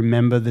could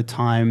remember the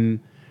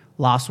time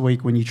last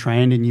week when you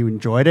trained and you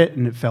enjoyed it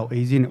and it felt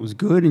easy and it was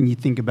good, and you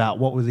think about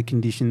what were the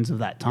conditions of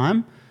that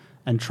time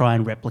and try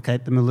and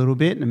replicate them a little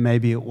bit. And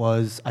maybe it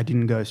was I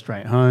didn't go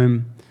straight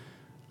home.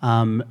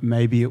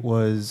 Maybe it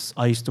was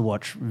I used to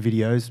watch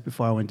videos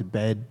before I went to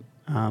bed,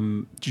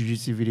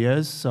 jiu-jitsu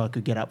videos, so I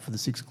could get up for the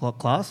 6 o'clock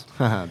class.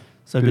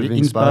 So a bit of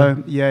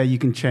inspo. Yeah, you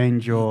can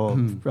change your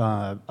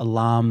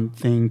alarm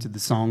thing to the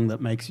song that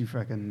makes you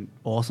fucking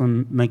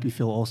awesome, make you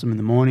feel awesome in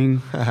the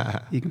morning.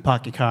 You can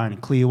park your car in a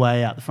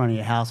clearway out the front of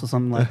your house or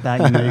something like that.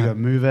 You got to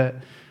move it.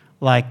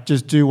 Like,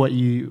 just do what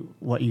you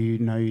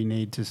know you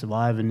need to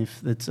survive. And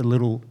if it's a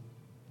little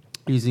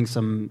using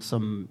some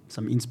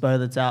inspo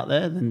that's out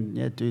there, then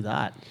yeah, do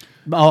that.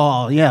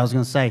 Oh yeah, I was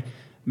gonna say,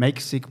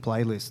 make sick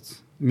playlists.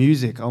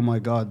 Music, oh my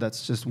God,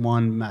 that's just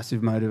one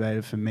massive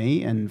motivator for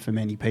me and for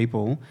many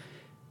people.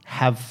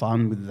 Have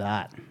fun with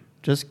that.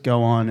 Just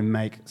go on and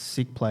make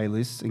sick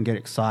playlists and get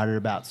excited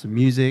about some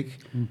music.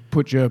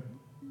 Put your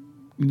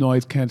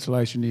noise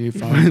cancellation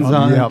earphones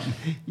on. Yep.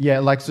 Yeah,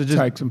 like so just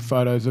Take some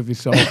photos of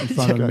yourself in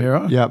front of the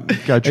mirror. Yep.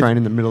 Go train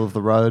in the middle of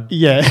the road.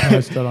 yeah.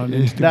 Post that on No,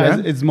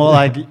 Instagram. it's more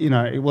like,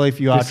 well, if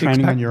you are Your six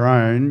training pack. on your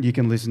own, you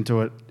can listen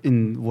to it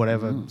in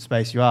whatever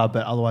space you are.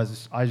 But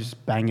otherwise, I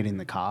just bang it in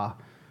the car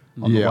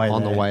on Yeah, the way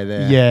on there. the way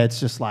there. Yeah, it's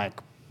just like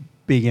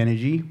big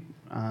energy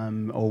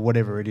or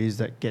whatever it is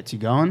that gets you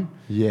going.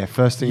 Yeah,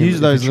 first thing Use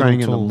if those you're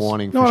training little in the tools.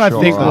 morning. No, for I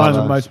sure. think one of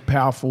the Those. most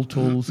powerful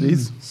tools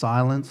is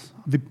Silence.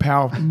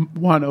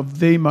 one of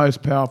the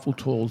most powerful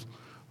tools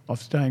of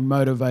staying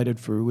motivated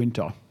through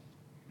winter.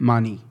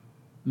 Money.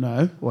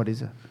 No, What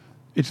is it?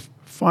 it's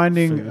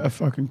finding Food. a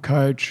fucking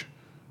coach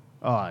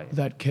Oh, yeah.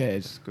 that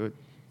cares. Good.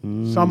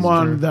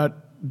 Someone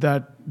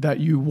that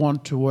you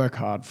want to work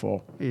hard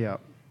for. Yeah.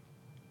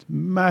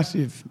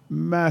 Massive,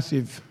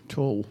 massive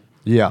tool.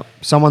 Yeah,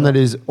 someone that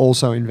is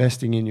also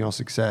investing in your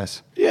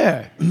success.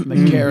 Yeah,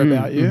 they care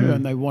about you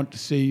and they want to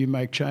see you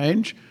make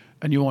change,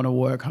 and you want to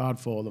work hard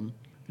for them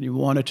and you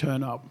want to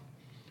turn up.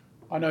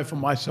 I know for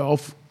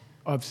myself,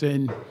 I've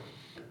seen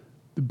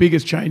the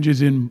biggest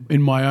changes in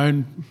my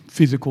own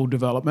physical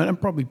development and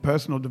probably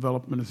personal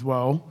development as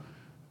well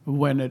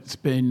when it's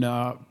been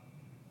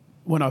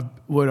when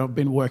I've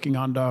been working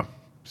under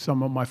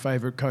some of my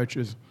favorite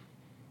coaches.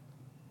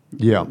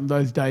 Yeah,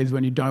 Those days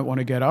when you don't want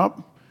to get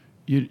up,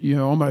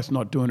 you're almost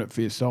not doing it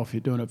for yourself,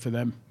 you're doing it for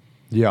them.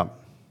 yeah.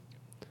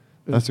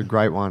 That's a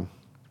great one.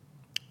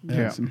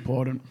 Yeah, it's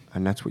important.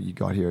 And that's what you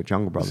got here at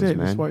Jungle Brothers, That's it.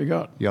 man. That's what you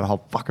got. You got a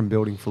whole fucking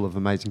building full of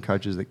amazing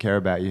coaches that care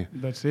about you.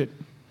 That's it.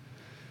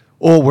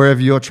 Or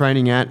wherever you're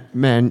training at,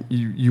 man,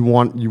 you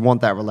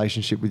want that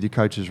relationship with your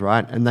coaches,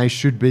 right? And they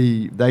should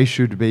be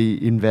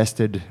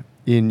invested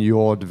in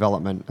your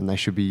development, and they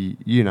should be,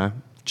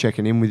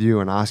 checking in with you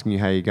and asking you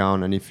how you're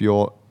going. And if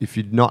you're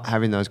not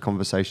having those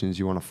conversations,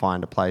 you want to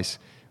find a place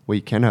where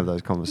you can have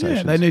those conversations.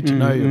 Yeah, they need to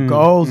know your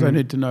goals. They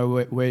need to know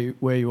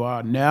where you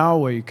are now,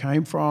 where you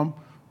came from,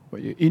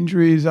 what your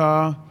injuries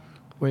are,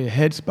 where your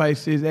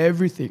headspace is.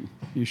 Everything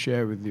you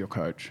share with your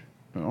coach,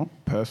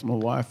 personal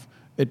life.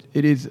 It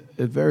is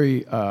a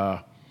very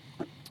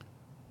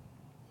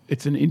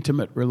it's an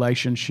intimate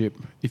relationship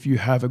if you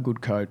have a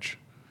good coach,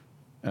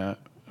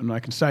 and I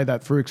can say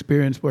that through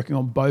experience working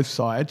on both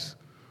sides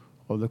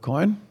of the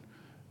coin.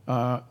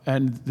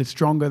 And the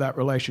stronger that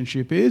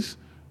relationship is,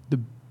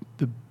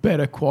 the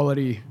better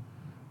quality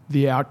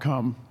the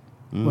outcome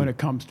when it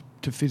comes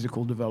to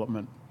physical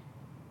development.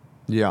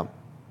 Yeah,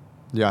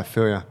 I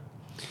feel you.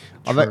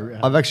 True,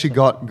 I've actually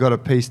got a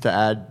piece to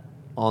add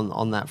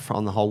on that front,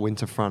 on the whole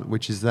winter front,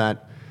 which is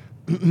that,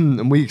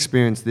 and we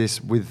experience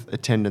this with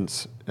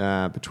attendance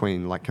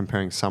between like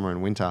comparing summer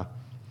and winter,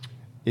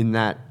 in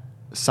that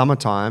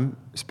summertime,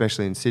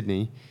 especially in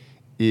Sydney,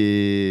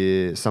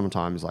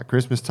 summertime is like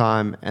Christmas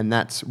time, and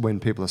that's when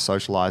people are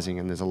socializing,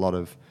 and there's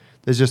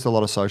just a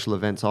lot of social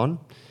events on.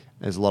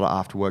 There's a lot of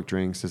after work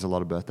drinks, there's a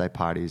lot of birthday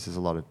parties, there's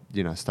a lot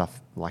of,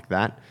 stuff like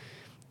that.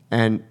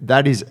 And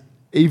that is,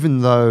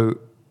 even though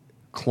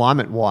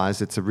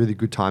climate-wise it's a really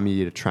good time of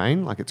year to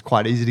train, like it's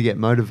quite easy to get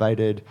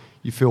motivated,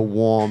 you feel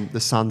warm, the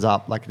sun's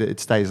up, like it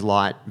stays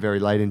light very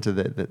late into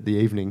the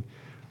evening.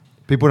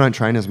 People don't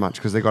train as much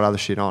because they've got other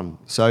shit on.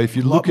 So if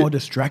you A look lot more at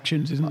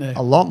distractions, isn't there?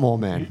 a lot more,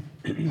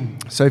 man.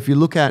 So if you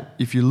look at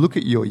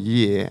your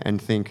year and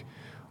think,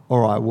 all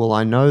right, well,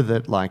 I know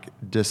that like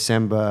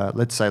December,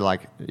 let's say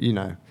like,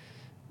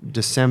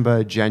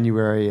 December,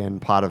 January,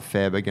 and part of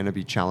Feb are going to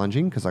be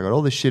challenging because I got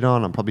all this shit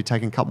on. I'm probably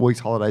taking a couple weeks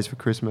holidays for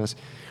Christmas.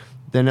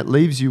 Then it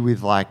leaves you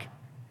with like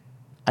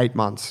 8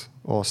 months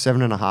or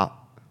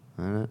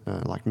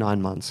 7.5, like 9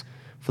 months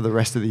for the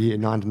rest of the year,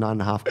 9 to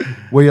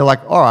 9.5, where you're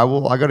like, all right,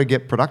 well, I got to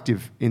get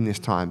productive in this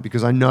time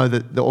because I know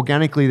that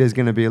organically there's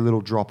going to be a little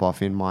drop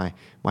off in my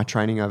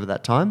training over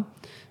that time.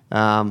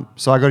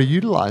 So I got to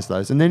utilize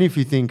those. And then if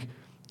you think,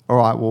 all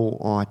right, well,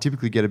 I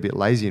typically get a bit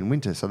lazy in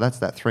winter, so that's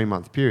that 3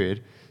 month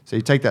period. So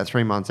you take that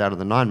 3 months out of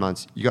the 9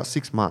 months, you got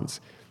 6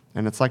 months,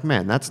 and it's like,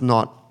 man, that's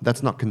not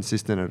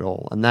consistent at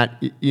all. And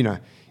that,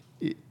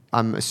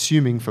 I'm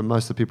assuming for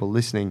most of the people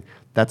listening,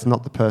 that's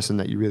not the person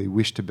that you really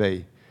wish to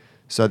be.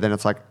 So then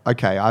it's like,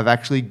 okay, I've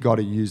actually got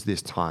to use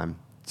this time.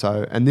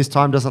 So, and this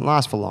time doesn't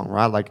last for long,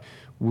 right? Like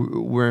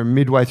we're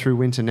midway through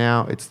winter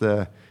now. It's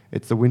the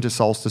winter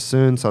solstice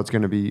soon, so it's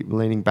going to be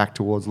leaning back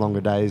towards longer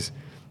days.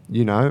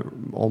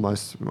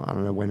 Almost, I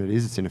don't know when it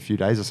is. It's in a few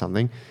days or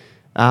something.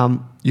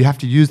 You have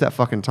to use that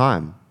fucking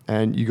time,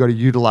 and you got to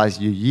utilize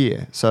your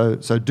year. So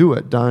do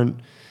it.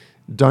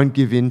 Don't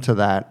give in to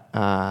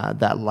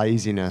that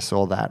laziness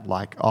or that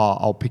like,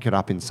 I'll pick it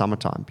up in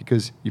summertime,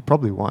 because you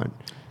probably won't.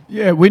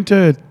 Yeah,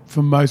 winter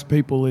for most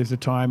people is a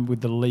time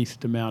with the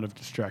least amount of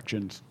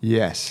distractions.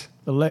 Yes.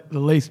 The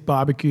least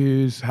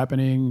barbecues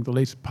happening, the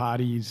least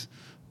parties,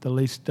 the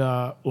least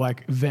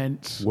like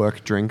events.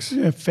 Work drinks.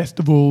 Yeah,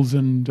 festivals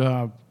and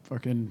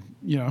fucking,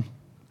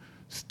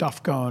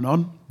 stuff going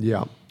on.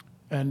 Yeah.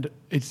 And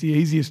it's the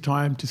easiest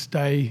time to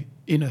stay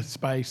in a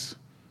space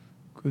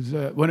because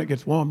when it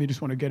gets warm, you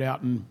just want to get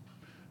out and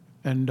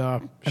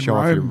show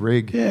roam. off your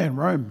rig. Yeah, and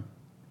roam.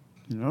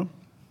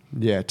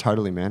 Yeah,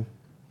 totally, man.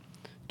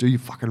 Do your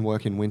fucking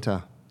work in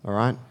winter, all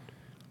right?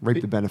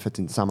 Reap the benefits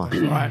in summer.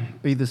 Right.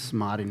 Be the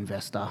smart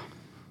investor.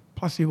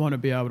 Plus, you want to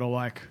be able to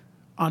like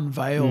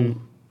unveil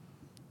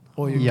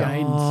all your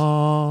gains.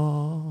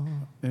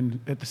 And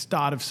at the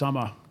start of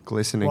summer,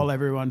 Glistening. while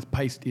everyone's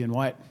pasty and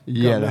white,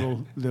 Yeah, got a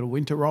little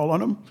winter roll on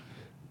them,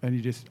 and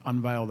you just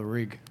unveil the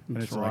rig, and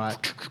That's it's right.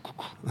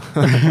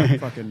 like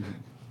fucking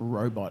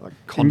robot. Like,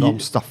 Condom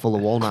stuffed full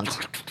of walnuts.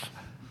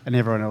 And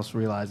everyone else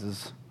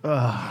realizes,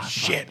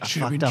 shit, I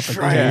should have fucked been up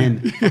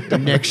trained.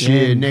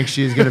 again. Next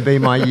year's going to be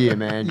my year,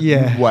 man.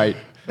 Yeah. You wait.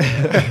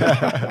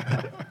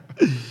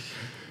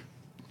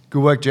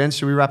 Good work, gents.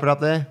 Should we wrap it up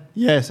there?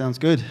 Yeah, sounds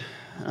good.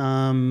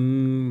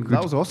 That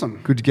was awesome.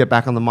 Good to get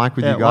back on the mic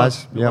with Yeah, you it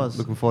guys. was. It was.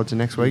 Looking forward to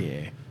next week.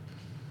 Yeah.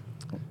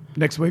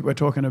 Next week we're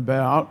talking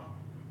about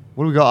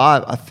What do we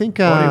got? I think.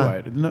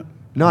 bodyweight, isn't it?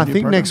 No, I New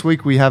think program? next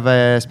week we have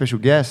a special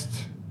guest.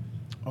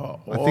 Oh,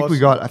 I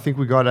think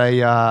we got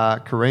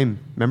a Kareem,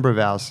 member of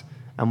ours,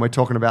 and we're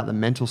talking about the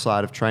mental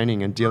side of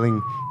training and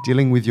dealing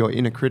with your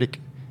inner critic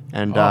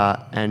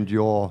and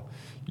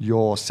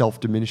your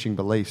self-diminishing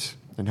beliefs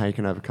and how you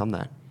can overcome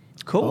that.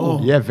 Cool.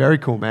 Yeah, very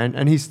cool, man.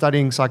 And he's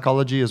studying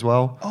psychology as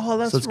well. Oh,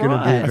 that's so it's gonna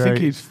right. be I very, think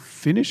he's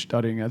finished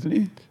studying, hasn't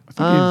he?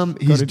 I think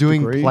he's got a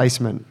doing degree.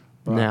 placement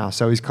Right. now,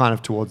 so he's kind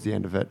of towards the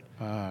end of it.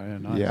 Yeah,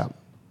 nice.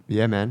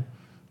 Yeah, man.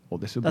 Well,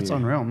 this will That's be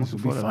unreal. I'm This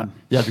looking will be forward to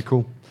fun. Yeah, it'd be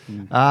cool.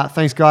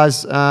 Thanks,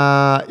 guys.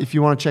 If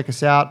you want to check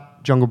us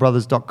out,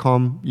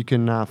 junglebrothers.com. You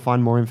can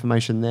find more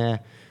information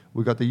there.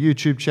 We've got the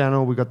YouTube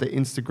channel. We've got the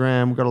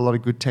Instagram. We've got a lot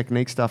of good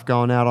technique stuff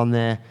going out on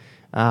there.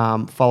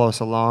 Follow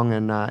us along.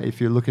 And if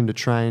you're looking to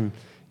train,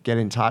 get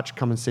in touch.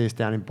 Come and see us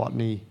down in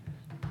Botany.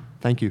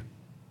 Thank you.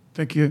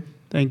 Thank you.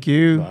 Thank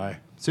you. Bye.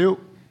 See you.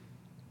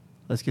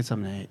 Let's get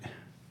something to eat.